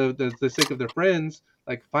grow at the sake of their friends.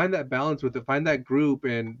 Like, find that balance with it, find that group,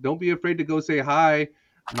 and don't be afraid to go say hi.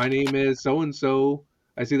 My name is so and so.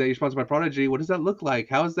 I see that you're sponsored by Prodigy. What does that look like?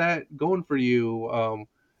 How is that going for you?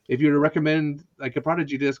 If you were to recommend like a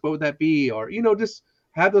Prodigy disc, what would that be? Or just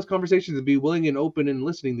have those conversations and be willing and open and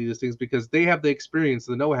listening to these things, because they have the experience,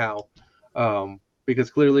 the know-how.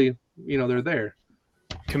 Because clearly, they're there.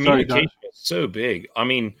 Communication is so big. I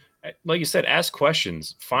mean, like you said, ask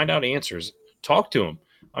questions, find out answers, talk to them.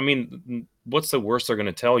 I mean, what's the worst they're going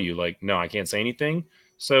to tell you? Like, no, I can't say anything.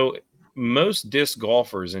 So most disc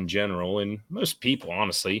golfers in general, and most people,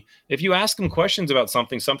 honestly, if you ask them questions about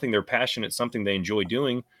something they're passionate, something they enjoy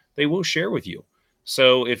doing, they will share with you.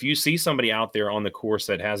 So if you see somebody out there on the course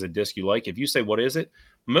that has a disc you like, if you say, what is it?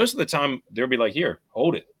 Most of the time they'll be like, here,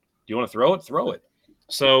 hold it. Do you want to throw it? Throw it.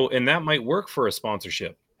 So, and that might work for a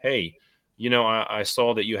sponsorship. Hey, I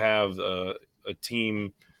saw that you have a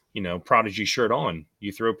team, Prodigy shirt on.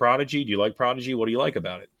 You throw Prodigy. Do you like Prodigy? What do you like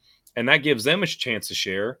about it? And that gives them a chance to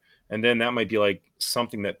share. And then that might be like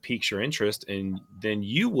something that piques your interest, and then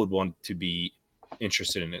you would want to be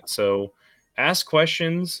interested in it. So ask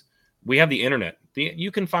questions. We have the internet.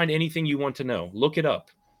 You can find anything you want to know. Look it up.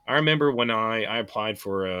 I remember when I applied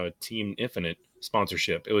for a Team Infinite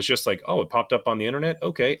sponsorship. It was just like, oh, it popped up on the internet.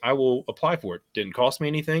 Okay, I will apply for it. Didn't cost me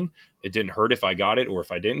anything. It didn't hurt if I got it or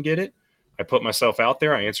if I didn't get it. I put myself out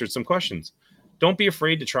there. I answered some questions. Don't be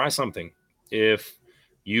afraid to try something. If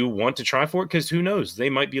you want to try for it, because who knows? They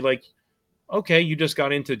might be like, okay, you just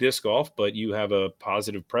got into disc golf, but you have a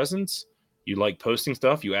positive presence. You like posting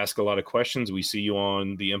stuff. You ask a lot of questions. We see you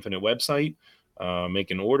on the Infinite website,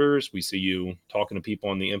 making orders. We see you talking to people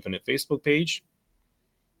on the Infinite Facebook page.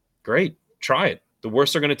 Great. Try it. The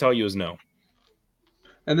worst they're going to tell you is no.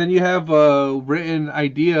 And then you have a written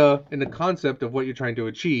idea and a concept of what you're trying to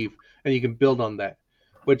achieve, and you can build on that,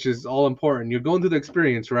 which is all important. You're going through the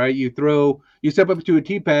experience, right? You step up to a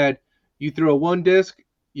tee pad, you throw one disc,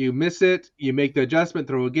 you miss it, you make the adjustment,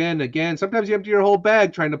 throw again. Sometimes you empty your whole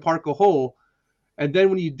bag trying to park a hole. And then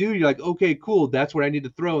when you do, you're like, okay, cool, that's what I need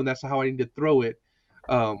to throw, and that's how I need to throw it.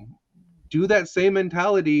 Do that same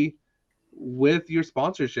mentality with your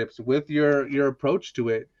sponsorships, with your approach to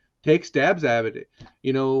it. Take stabs at it.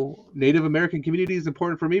 Native American community is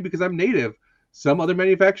important for me because I'm Native. Some other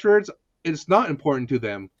manufacturers, it's not important to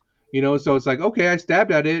them. So it's like, okay, I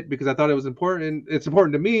stabbed at it because I thought it was important. It's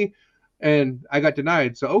important to me, and I got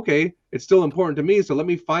denied. So, okay, it's still important to me. So let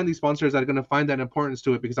me find these sponsors that are going to find that importance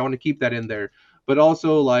to it, because I want to keep that in there. But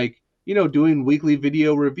also, like, doing weekly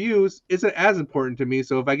video reviews isn't as important to me.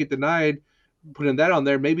 So if I get denied, putting that on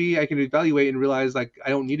there, maybe I can evaluate and realize like I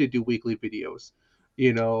don't need to do weekly videos,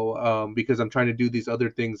 because I'm trying to do these other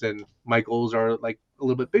things, and my goals are like a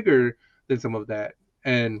little bit bigger than some of that.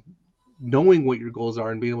 And knowing what your goals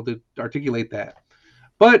are and being able to articulate that.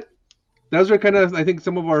 But those are kind of, I think,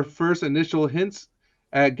 some of our first initial hints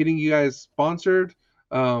at getting you guys sponsored.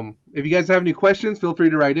 If you guys have any questions, feel free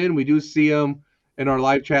to write in. We do see them in our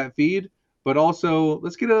live chat feed. But also,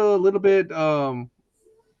 let's get a little bit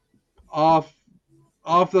off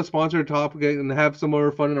the sponsor topic and have some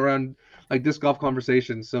more fun around like disc golf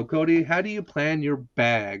conversations. So, Cody, how do you plan your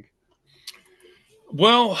bag?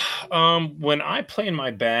 Well, when I plan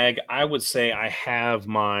my bag, I would say I have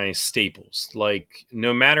my staples. Like,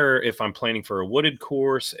 no matter if I'm planning for a wooded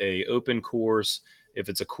course, a open course, if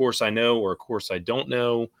it's a course I know or a course I don't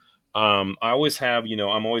know, I always have,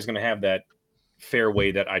 I'm always going to have that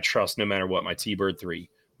fairway that I trust no matter what, my T-Bird 3.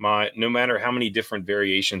 No matter how many different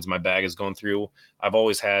variations my bag has gone through, I've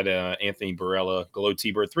always had Anthony Barella Glow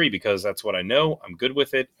T-Bird 3 because that's what I know. I'm good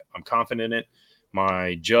with it. I'm confident in it.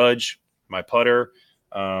 My Judge, my putter.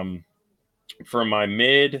 For my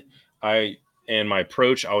mid, and my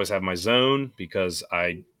approach, I always have my Zone because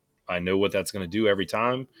I know what that's going to do every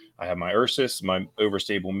time. I have my Ursus, my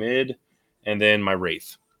overstable mid, and then my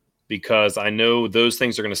Wraith, because I know those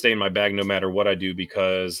things are going to stay in my bag no matter what I do,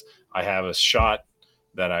 because I have a shot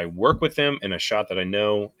that I work with them and a shot that I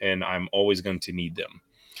know, and I'm always going to need them.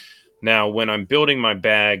 Now, when I'm building my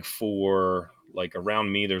bag for, like,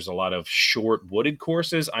 around me, there's a lot of short wooded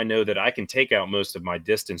courses. I know that I can take out most of my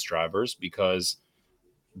distance drivers because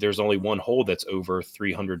there's only one hole that's over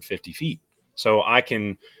 350 feet. So I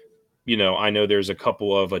can I know there's a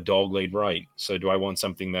couple of a dog laid right. So do I want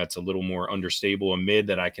something that's a little more understable, a mid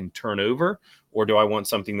that I can turn over? Or do I want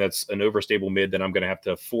something that's an overstable mid that I'm going to have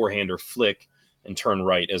to forehand or flick and turn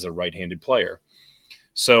right as a right-handed player?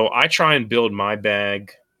 So I try and build my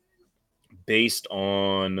bag based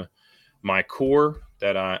on my core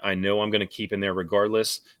that I know I'm going to keep in there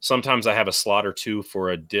regardless. Sometimes I have a slot or two for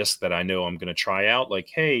a disc that I know I'm going to try out. Like,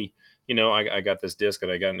 hey, I got this disc that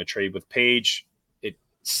I got in a trade with Paige. It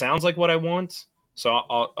sounds like what I want. So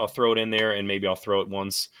I'll throw it in there, and maybe I'll throw it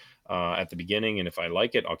once at the beginning. And if I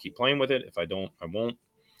like it, I'll keep playing with it. If I don't, I won't.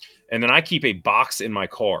 And then I keep a box in my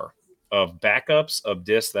car of backups of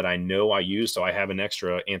discs that I know I use. So I have an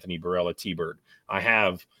extra Anthony Barella T-Bird. I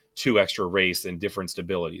have 2 extra race and different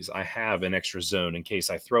stabilities. I have an extra zone in case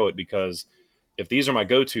I throw it, because if these are my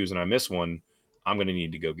go-tos and I miss one, I'm going to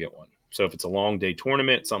need to go get one. So if it's a long day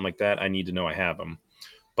tournament, something like that, I need to know I have them.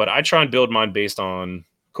 But I try and build mine based on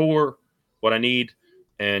core, what I need,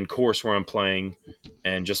 and course where I'm playing,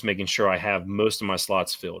 and just making sure I have most of my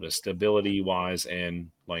slots filled, as stability-wise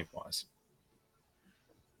and length-wise.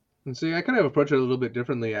 And see, I kind of approach it a little bit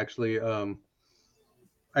differently, actually.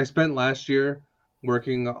 I spent last year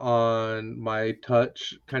working on my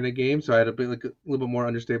touch kind of game, so I had a little bit more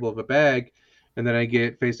understable of a bag, and then I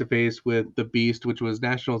get face to face with the beast, which was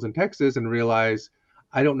nationals in Texas, and realize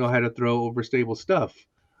I don't know how to throw overstable stuff.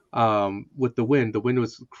 With the wind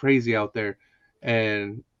was crazy out there,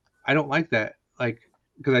 and I don't like that. Like,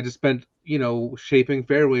 because I just spent shaping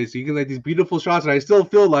fairways, so you can like these beautiful shots, and I still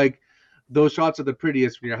feel like those shots are the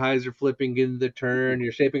prettiest when your highs are flipping in the turn,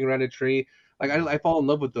 you're shaping around a tree. Like I fall in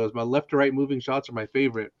love with those. My left to right moving shots are my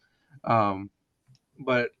favorite. Um,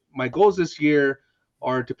 but my goals this year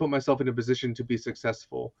are to put myself in a position to be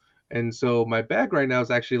successful. And so my bag right now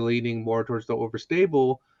is actually leaning more towards the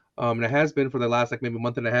overstable. And it has been for the last like maybe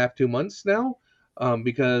month and a half, 2 months now,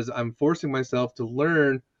 because I'm forcing myself to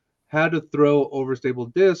learn how to throw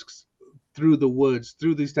overstable discs through the woods,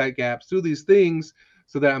 through these tight gaps, through these things,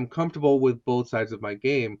 so that I'm comfortable with both sides of my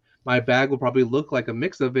game. My bag will probably look like a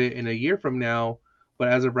mix of it in a year from now, but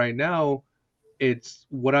as of right now, it's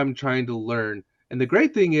what I'm trying to learn. And the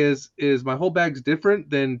great thing is my whole bag's different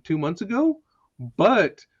than 2 months ago,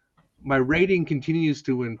 but my rating continues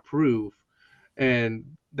to improve. And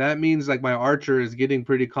that means like my archer is getting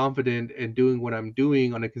pretty confident and doing what I'm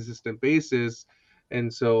doing on a consistent basis.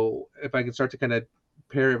 And so if I can start to kind of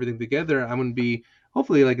pair everything together, I'm going to be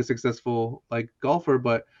hopefully like a successful like golfer.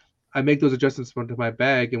 But I make those adjustments to my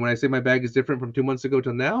bag. And when I say my bag is different from 2 months ago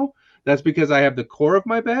till now, that's because I have the core of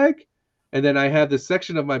my bag, and then I have this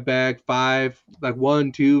section of my bag, 5, like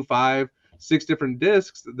 1, 2, 5, 6 different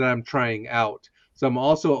discs that I'm trying out. So I'm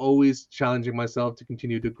also always challenging myself to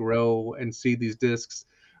continue to grow and see these discs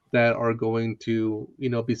that are going to,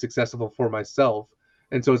 be successful for myself.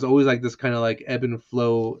 And so it's always like this kind of like ebb and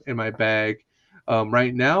flow in my bag.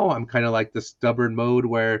 Right now, I'm kind of like the stubborn mode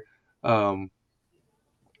where I'm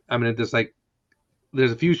in this like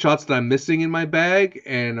there's a few shots that I'm missing in my bag,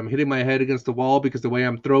 and I'm hitting my head against the wall because the way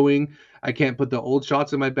I'm throwing, I can't put the old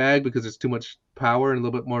shots in my bag because it's too much power and a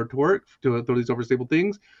little bit more torque to throw these overstable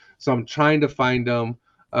things. So I'm trying to find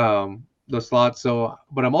the slots. So,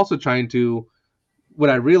 but I'm also trying to, what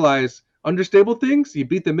I realize, understable things, you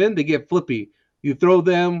beat them in, they get flippy. You throw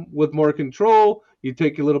them with more control, you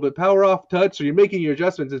take a little bit power off touch, so you're making your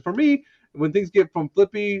adjustments. And for me, when things get from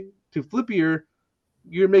flippy to flippier,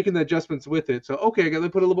 you're making the adjustments with it. So, okay, I got to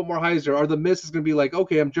put a little bit more hyzer, or the miss is going to be like,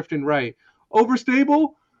 okay, I'm drifting right.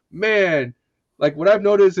 Overstable, man, like what I've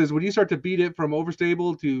noticed is when you start to beat it from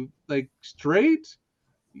overstable to like straight,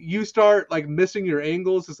 you start like missing your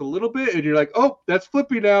angles just a little bit, and you're like, oh, that's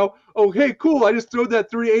flippy now. Okay, cool. I just threw that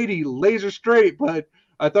 380 laser straight, but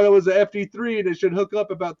I thought it was a FD3 and it should hook up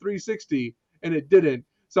about 360, and it didn't.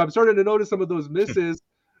 So I'm starting to notice some of those misses.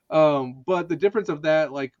 But the difference of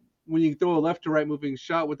that, like when you throw a left to right moving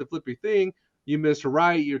shot with the flippy thing, you miss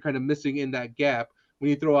right, you're kind of missing in that gap. When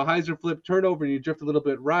you throw a hyzer flip turnover and you drift a little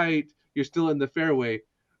bit right, you're still in the fairway.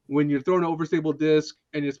 When you're throwing an overstable disc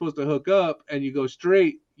and you're supposed to hook up and you go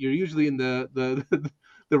straight, you're usually in the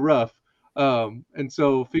rough. And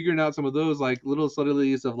so figuring out some of those like little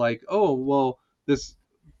subtleties of like, oh, well, this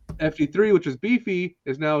FD3, which is beefy,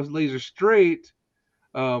 is now laser straight.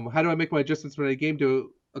 How do I make my adjustments for the game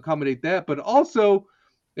to accommodate that? But also,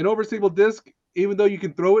 an overstable disc, even though you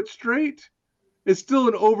can throw it straight, it's still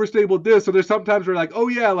an overstable disc. So there's sometimes where like, oh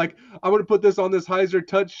yeah, like I'm going to put this on this hyzer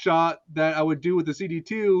touch shot that I would do with the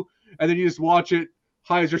CD2, and then you just watch it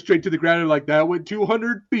hyzer straight to the ground and like that went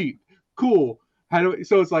 200 feet. Cool.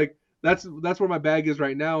 So it's like that's where my bag is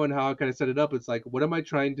right now and how I kind of set it up. It's like, what am I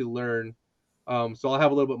trying to learn So I'll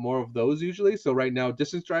have a little bit more of those usually. So right now,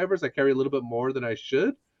 distance drivers, I carry a little bit more than I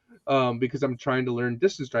should because I'm trying to learn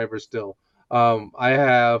distance drivers still. I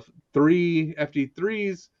have 3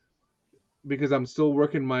 FD3s because I'm still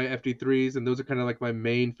working my FD3s, and those are kind of like my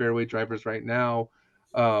main fairway drivers right now.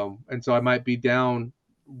 And so I might be down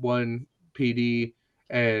 1 PD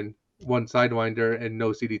and 1 Sidewinder and no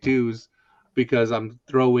CD2s because I'm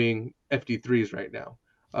throwing FD3s right now.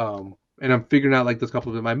 And I'm figuring out like this couple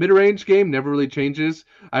of them. My mid-range game never really changes.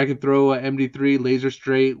 I can throw a MD3 laser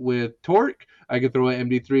straight with torque. I can throw a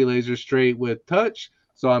MD3 laser straight with touch.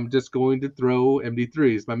 So I'm just going to throw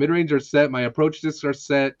MD3s. My mid-range are set. My approach discs are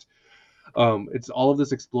set. It's all of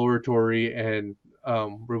this exploratory and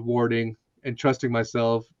rewarding and trusting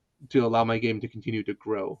myself to allow my game to continue to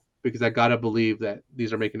grow because I gotta believe that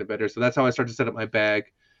these are making it better. So that's how I start to set up my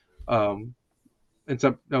bag. And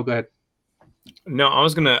so, no, go ahead. No, I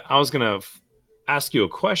was gonna ask you a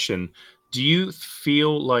question. Do you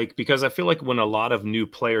feel like, because I feel like when a lot of new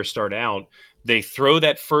players start out, they throw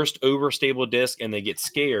that first overstable disc and they get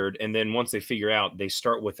scared, and then once they figure out, they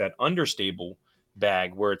start with that understable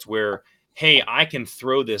bag where hey, I can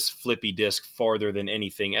throw this flippy disc farther than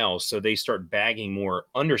anything else, so they start bagging more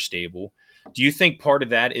understable. Do you think part of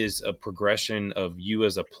that is a progression of you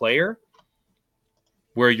as a player,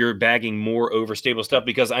 where you're bagging more overstable stuff?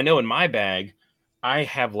 Because I know in my bag, I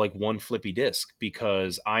have like 1 flippy disc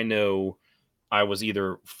because I know I was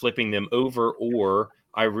either flipping them over or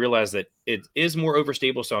I realized that it is more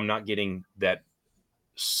overstable. So I'm not getting that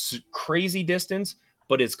crazy distance,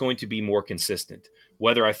 but it's going to be more consistent.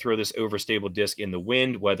 Whether I throw this overstable disc in the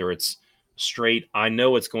wind, whether it's straight, I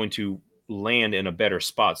know it's going to land in a better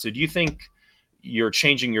spot. So do you think you're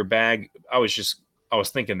changing your bag? I was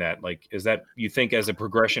thinking that, like, is that, you think, as a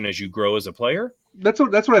progression as you grow as a player? That's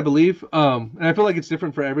what I believe. And I feel like it's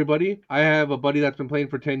different for everybody. I have a buddy that's been playing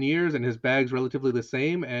for 10 years and his bag's relatively the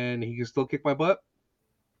same and he can still kick my butt.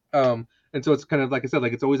 And so it's kind of like I said,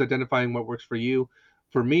 like it's always identifying what works for you.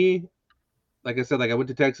 For me, like I said, like I went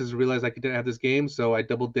to Texas and realized I didn't have this game, so I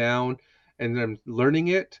doubled down and I'm learning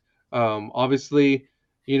it. Obviously,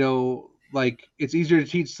 like it's easier to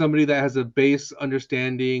teach somebody that has a base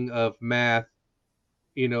understanding of math,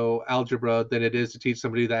 algebra, than it is to teach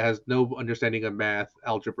somebody that has no understanding of math,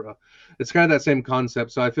 algebra. It's kind of that same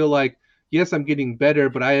concept. So I feel like, yes, I'm getting better,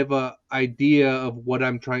 but I have a idea of what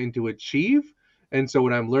I'm trying to achieve. And so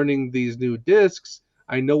when I'm learning these new discs,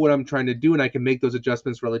 I know what I'm trying to do and I can make those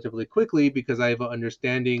adjustments relatively quickly because I have an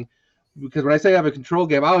understanding. Because when I say I have a control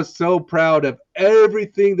game, I was so proud of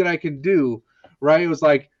everything that I can do, right? It was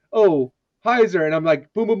like, oh, hyzer, and I'm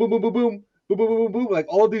like, boom, boom, boom, boom, boom, boom, boom, boom, boom, boom, like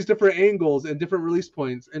all of these different angles and different release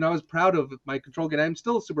points. And I was proud of my control game. I'm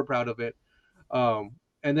still super proud of it. And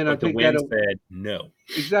then I But the take that. wind said no.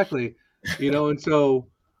 Exactly. And so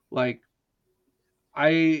like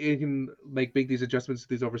I can make these adjustments to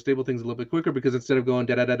these overstable things a little bit quicker because instead of going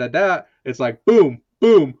da da da da da, it's like boom,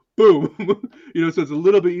 boom, boom. So it's a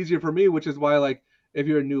little bit easier for me, which is why, like, if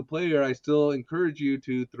you're a new player, I still encourage you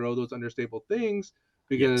to throw those understable things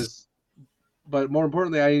because, but more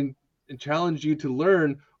importantly, I challenge you to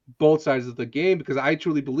learn both sides of the game because I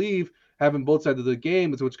truly believe having both sides of the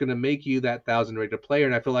game is what's going to make you that 1,000 rated player.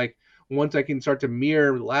 And I feel like once I can start to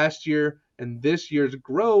mirror last year and this year's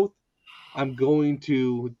growth, I'm going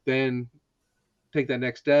to then take that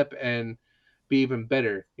next step and be even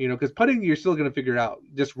better, because putting, you're still going to figure out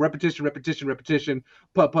just repetition, repetition, repetition,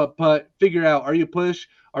 putt, putt, putt, figure out, are you push,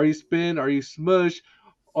 are you spin, are you smush,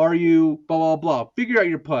 are you blah, blah, blah, figure out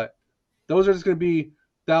your putt. Those are just going to be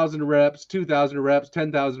 1,000 reps, 2,000 reps,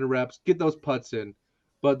 10,000 reps, get those putts in.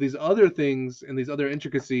 But these other things and these other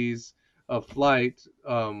intricacies of flight,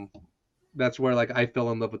 that's where like I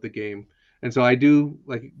fell in love with the game. And so I do,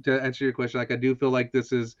 like, to answer your question, like I do feel like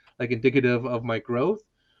this is like indicative of my growth,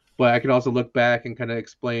 but I can also look back and kind of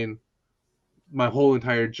explain my whole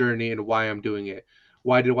entire journey and why I'm doing it.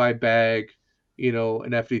 Why do I bag, an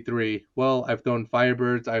FD3? Well, I've thrown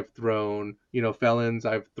Firebirds, I've thrown, Felons,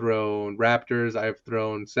 I've thrown Raptors, I've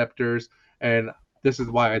thrown Scepters, and this is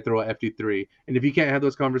why I throw a FD3. And if you can't have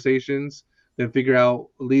those conversations, then figure out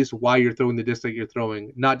at least why you're throwing the disc that you're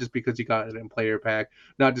throwing, not just because you got it in player pack,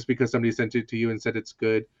 not just because somebody sent it to you and said it's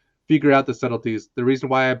good. Figure out the subtleties. The reason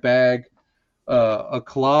why I bag a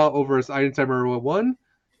claw over Iron Samurai 1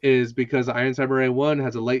 is because Iron Samurai 1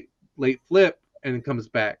 has a late flip and it comes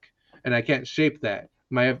back, and I can't shape that.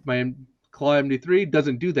 My claw MD3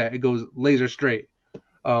 doesn't do that. It goes laser straight.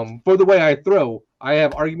 For the way I throw, I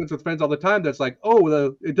have arguments with friends all the time that's like,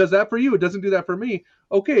 oh, it does that for you, it doesn't do that for me.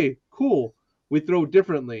 Okay, cool. We throw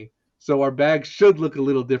differently, so our bag should look a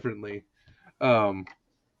little differently. And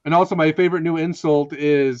also, my favorite new insult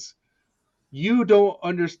is you don't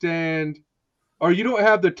understand, or you don't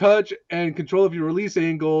have the touch and control of your release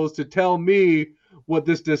angles to tell me what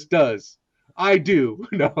this disc does. I do.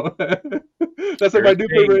 No, that's like my There's new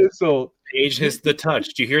Paige. favorite insult. Paige has the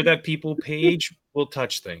touch. Do you hear that, people? Paige will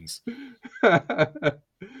touch things. But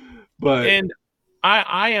And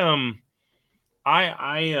I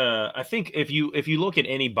think if you look at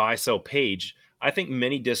any buy sell page, I think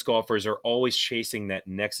many disc golfers are always chasing that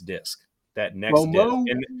next disc, FOMO,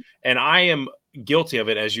 and I am guilty of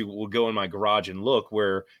it. As you will go in my garage and look,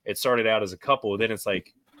 where it started out as a couple, then it's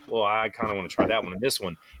like, well, I kind of want to try that one and this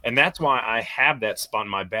one, and that's why I have that spot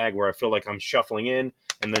in my bag where I feel like I'm shuffling in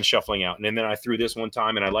and then shuffling out, and then I threw this one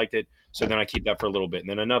time and I liked it, so then I keep that for a little bit, and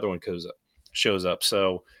then another one shows up.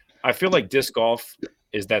 So I feel like disc golf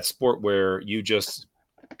is that sport where you just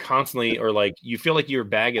constantly, or like you feel like your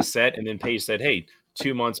bag is set, and then Paige said, hey,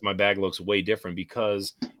 2 months my bag looks way different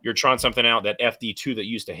because you're trying something out, that FD2 that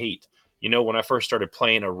you used to hate. You know, when I first started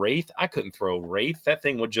playing a Wraith, I couldn't throw Wraith. That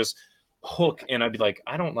thing would just hook, and I'd be like,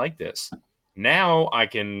 I don't like this. Now I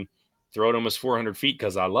can throw it almost 400 feet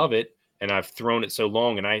because I love it, and I've thrown it so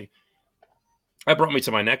long. And that brought me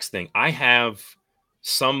to my next thing. I have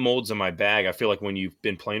some molds in my bag. I feel like when you've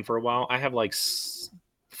been playing for a while, I have like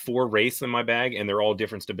 4 Wraiths in my bag, and they're all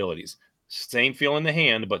different stabilities. Same feel in the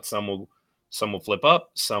hand, but some will flip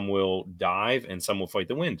up, some will dive, and some will fight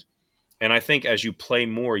the wind. And I think as you play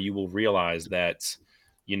more, you will realize that,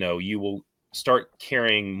 you know, you will start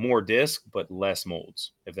carrying more disc but less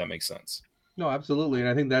molds, if that makes sense. no, absolutely, and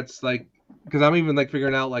I think that's like, because I'm even like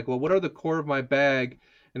figuring out like, well, what are the core of my bag,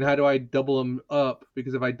 and how do I double them up?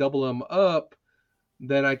 Because if I double them up,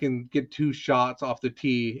 then I can get 2 shots off the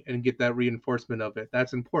tee and get that reinforcement of it.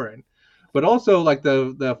 That's important. But also like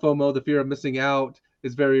the FOMO, the fear of missing out,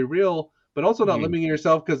 is very real. But also not limiting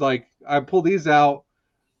yourself, because like I pull these out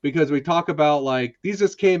because we talk about like these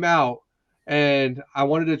just came out and I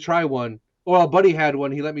wanted to try one. Well, a buddy had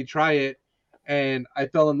one. He let me try it, and I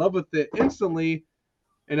fell in love with it instantly.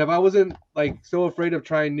 And if I wasn't like so afraid of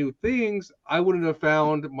trying new things, I wouldn't have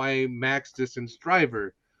found my max distance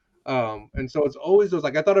driver. And so it's always those,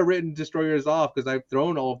 like, I thought I'd written destroyers off because I've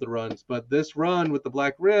thrown all of the runs, but this run with the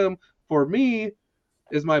black rim for me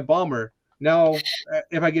is my bomber. Now,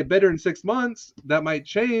 if I get better in 6 months, that might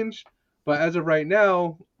change, but as of right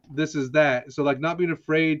now, this is that. So like not being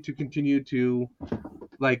afraid to continue to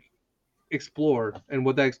like explore and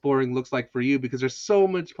what that exploring looks like for you, because there's so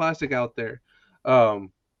much plastic out there.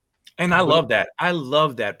 And I love that. I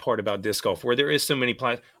love that part about disc golf where there is so many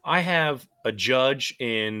plastics. I have a judge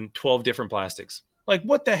in 12 different plastics. Like,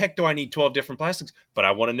 what the heck do I need 12 different plastics? But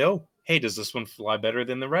I want to know, hey, does this one fly better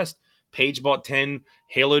than the rest? Paige bought 10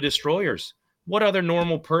 Halo Destroyers. What other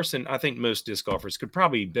normal person? I think most disc golfers could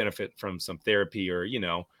probably benefit from some therapy or, you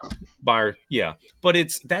know, yeah. But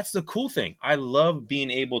that's the cool thing. I love being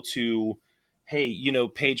able to, hey, you know,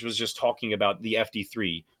 Paige was just talking about the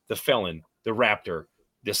FD3, the Felon, the Raptor,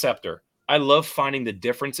 the Scepter. I love finding the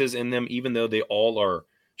differences in them, even though they all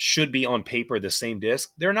should be on paper the same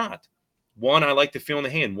disc. They're not. One, I like to feel in the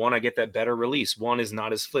hand. One, I get that better release. One is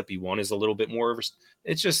not as flippy. One is a little bit more.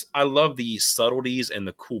 It's just, I love the subtleties and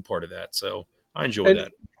the cool part of that. So I enjoy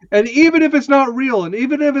that. And even if it's not real, and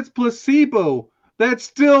even if it's placebo, that's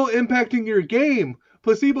still impacting your game.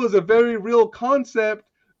 Placebo is a very real concept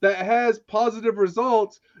that has positive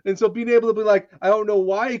results. And so being able to be like, I don't know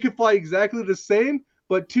why it could fly exactly the same,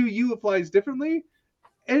 but to you it flies differently,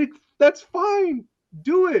 and that's fine.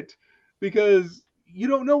 Do it, because you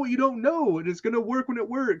don't know what you don't know, and it's going to work when it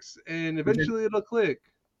works, and eventually it'll click.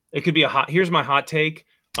 It could be here's my hot take.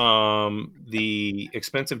 The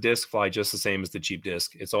expensive disc fly just the same as the cheap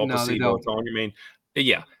disc. It's all placebo. It's all on your main.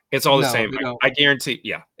 Yeah, it's all the same. I guarantee.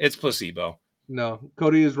 Yeah, it's placebo. No,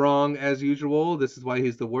 Cody is wrong as usual. This is why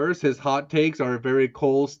he's the worst. His hot takes are a very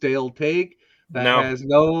cold, stale take that has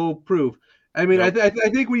no proof. I mean, nope. I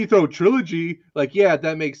think when you throw trilogy, like, yeah,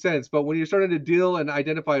 that makes sense. But when you're starting to deal and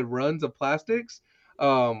identify runs of plastics,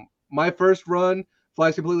 my first run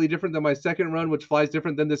flies completely different than my second run, which flies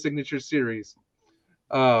different than the signature series.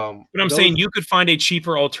 But I'm saying you could find a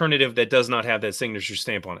cheaper alternative that does not have that signature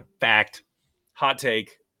stamp on it. Fact. Hot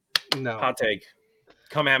take. No. Hot take.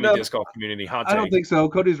 Come at me, disc golf community. Hot take. I don't think so.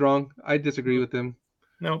 Cody's wrong. I disagree with him.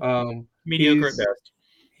 No. Mediocre at best.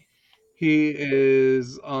 He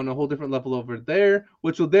is on a whole different level over there,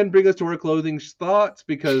 which will then bring us to our clothing thoughts,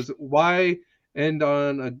 because why end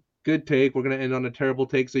on a good take? We're going to end on a terrible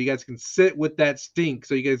take, so you guys can sit with that stink.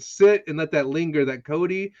 So you guys sit and let that linger, that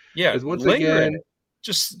Cody. Yeah, once again,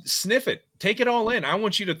 just sniff it. Take it all in. I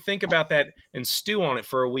want you to think about that and stew on it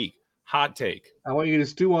for a week. Hot take. I want you to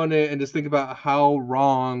stew on it and just think about how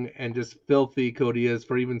wrong and just filthy Cody is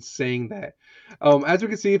for even saying that. As we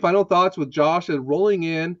can see, final thoughts with Josh and rolling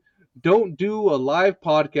in. Don't do a live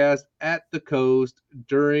podcast at the coast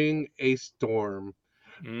during a storm.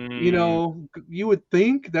 You know, you would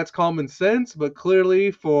think that's common sense, but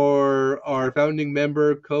clearly for our founding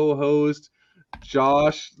member, co-host,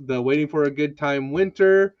 Josh, the Waiting for a Good Time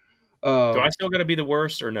Winter. Do I still got to be the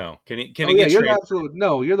worst or no? Can it Oh get yeah, you're the straight? absolute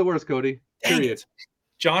no. You're the worst, Cody. Dang Period. it.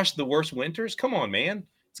 Josh, the worst winters? Come on, man.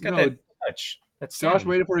 It's got No, that touch. That's Josh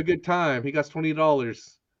waiting for a good time. He got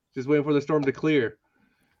 $20, just waiting for the storm to clear.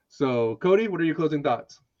 So, Cody, what are your closing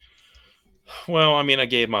thoughts? Well, I mean, I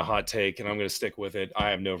gave my hot take, and I'm going to stick with it. I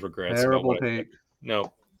have no regrets. Terrible take.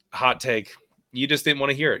 No, hot take. You just didn't want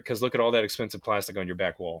to hear it because look at all that expensive plastic on your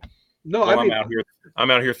back wall. No, Well, I mean, I'm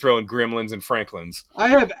out here throwing Gremlins and Franklins. I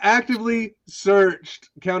have actively searched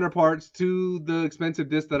counterparts to the expensive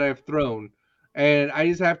discs that I have thrown, and I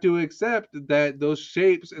just have to accept that those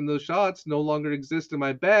shapes and those shots no longer exist in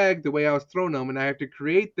my bag the way I was throwing them, and I have to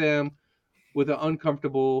create them with an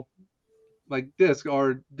uncomfortable disc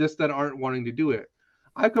or discs that aren't wanting to do it.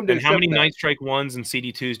 I've come to And accept how many that. Night Strike 1s and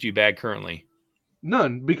CD2s do you bag currently?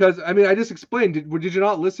 None, because I mean I just explained. Did you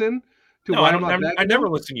not listen to No, why I never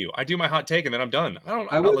listen to you. I do my hot take and then I'm done.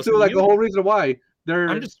 I went through like the whole reason why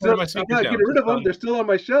I'm just still, my I'm not getting rid of them. They're still on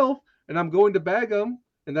my shelf, and I'm going to bag them,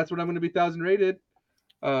 and that's when I'm going to be 1,000 rated.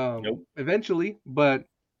 Eventually, but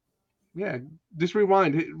yeah, just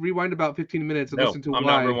rewind about 15 minutes and listen to I'm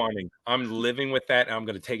why. not rewinding. I'm living with that, and I'm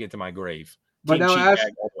going to take it to my grave. But now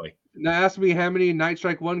ask me how many Night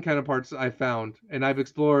Strike 1 counterparts I found, and I've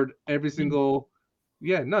explored every single.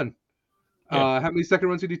 Yeah, none. Yeah. How many Second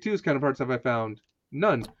Run CD2s counterparts have I found?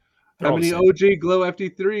 None. How many OG Glow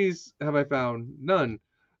FD3s have I found? None.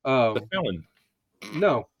 The Felon.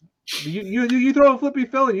 No. You throw a Flippy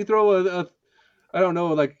Felon. You throw a I don't know,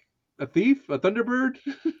 like a thief, a Thunderbird.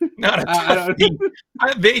 Not a thief.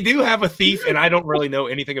 They do have a thief, and I don't really know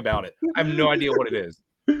anything about it. I have no idea what it is.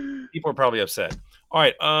 People are probably upset. All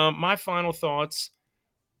right. My final thoughts.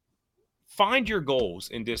 Find your goals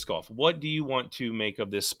in disc golf. What do you want to make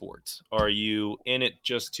of this sport? Are you in it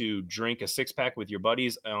just to drink a 6-pack with your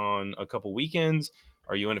buddies on a couple weekends?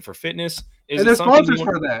 Are you in it for fitness? And there's sponsors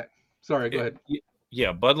for that. Sorry, go ahead.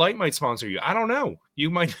 Yeah, Bud Light might sponsor you. I don't know. You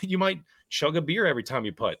might chug a beer every time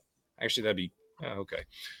you putt. Actually, that'd be okay.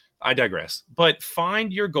 I digress. But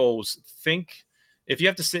find your goals. Think if you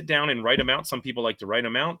have to sit down and write them out. Some people like to write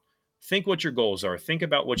them out. Think what your goals are. Think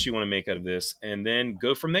about what you want to make out of this, and then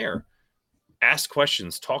go from there. Ask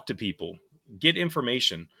questions, talk to people, get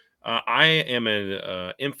information. I am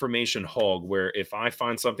an information hog where if I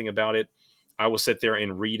find something about it, I will sit there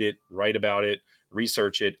and read it, write about it,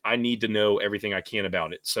 research it. I need to know everything I can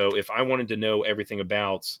about it. So if I wanted to know everything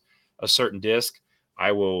about a certain disc,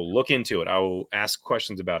 I will look into it. I will ask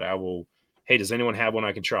questions about it. Hey, does anyone have one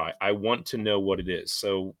I can try? I want to know what it is.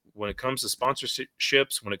 So when it comes to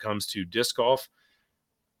sponsorships, when it comes to disc golf,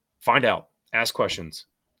 find out, ask questions.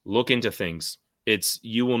 Look into things.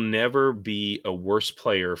 You will never be a worse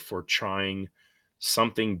player for trying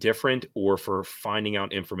something different or for finding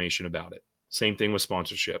out information about it. Same thing with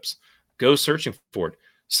sponsorships. Go searching for it.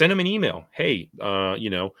 Send them an email. Hey, blah,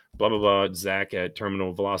 blah, blah, Zach at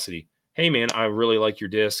Terminal Velocity. Hey, man, I really like your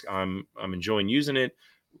disc. I'm enjoying using it.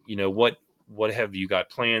 What have you got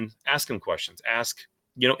planned? Ask them questions. Ask,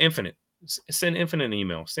 Infinite. Send Infinite an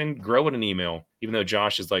email. Send Grow it an email, even though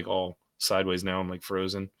Josh is like all sideways now. I'm like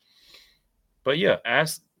frozen. But yeah,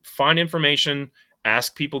 find information,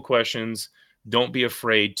 ask people questions. Don't be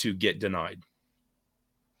afraid to get denied.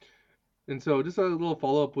 And so just a little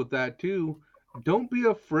follow-up with that too. Don't be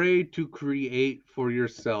afraid to create for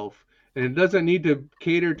yourself. And it doesn't need to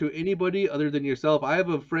cater to anybody other than yourself. I have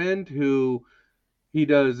a friend who he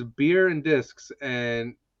does beer and discs,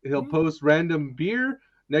 and he'll post random beer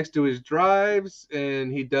next to his drives,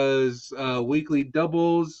 and he does weekly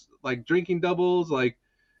doubles, like drinking doubles. Like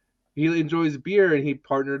he enjoys beer, and he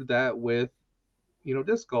partnered that with,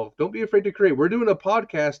 disc golf. Don't be afraid to create. We're doing a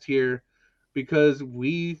podcast here because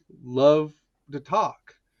we love to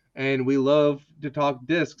talk, and we love to talk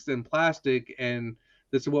discs and plastic, and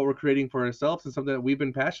this is what we're creating for ourselves and something that we've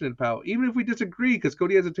been passionate about. Even if we disagree, because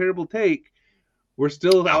Cody has a terrible take, we're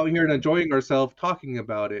still out here and enjoying ourselves talking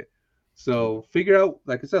about it. So figure out,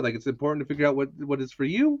 like I said, it's important to figure out what is for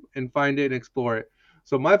you and find it and explore it.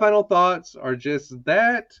 So my final thoughts are just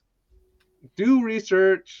that. Do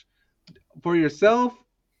research for yourself,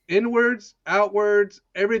 inwards, outwards,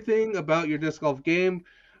 everything about your disc golf game.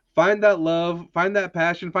 Find that love, find that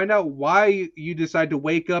passion, find out why you decide to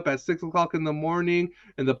wake up at 6 o'clock in the morning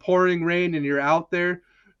in the pouring rain and you're out there.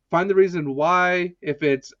 find the reason why. If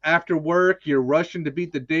it's after work, you're rushing to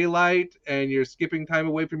beat the daylight and you're skipping time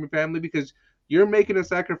away from your family because you're making a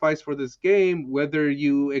sacrifice for this game, whether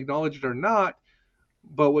you acknowledge it or not.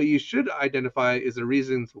 But what you should identify is the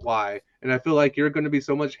reasons why. And I feel like you're going to be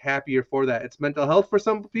so much happier for that. It's mental health for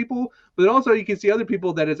some people, but then also you can see other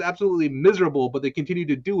people that is absolutely miserable, but they continue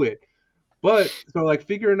to do it. But so like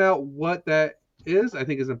figuring out what that is, I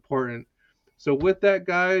think is important. So with that,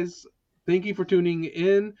 guys, thank you for tuning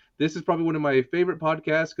in. This is probably one of my favorite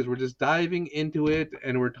podcasts because we're just diving into it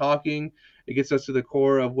and we're talking. It gets us to the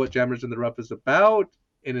core of what Jammers in the Rough is about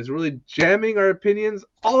and is really jamming our opinions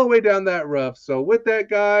all the way down that rough. So with that,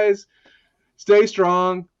 guys, stay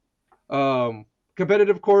strong.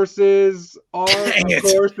 Competitive courses are, of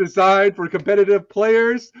course, designed for competitive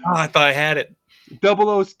players. Oh, I thought I had it.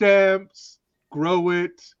 00 stamps. Grow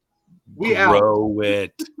it. We out. Grow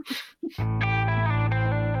it.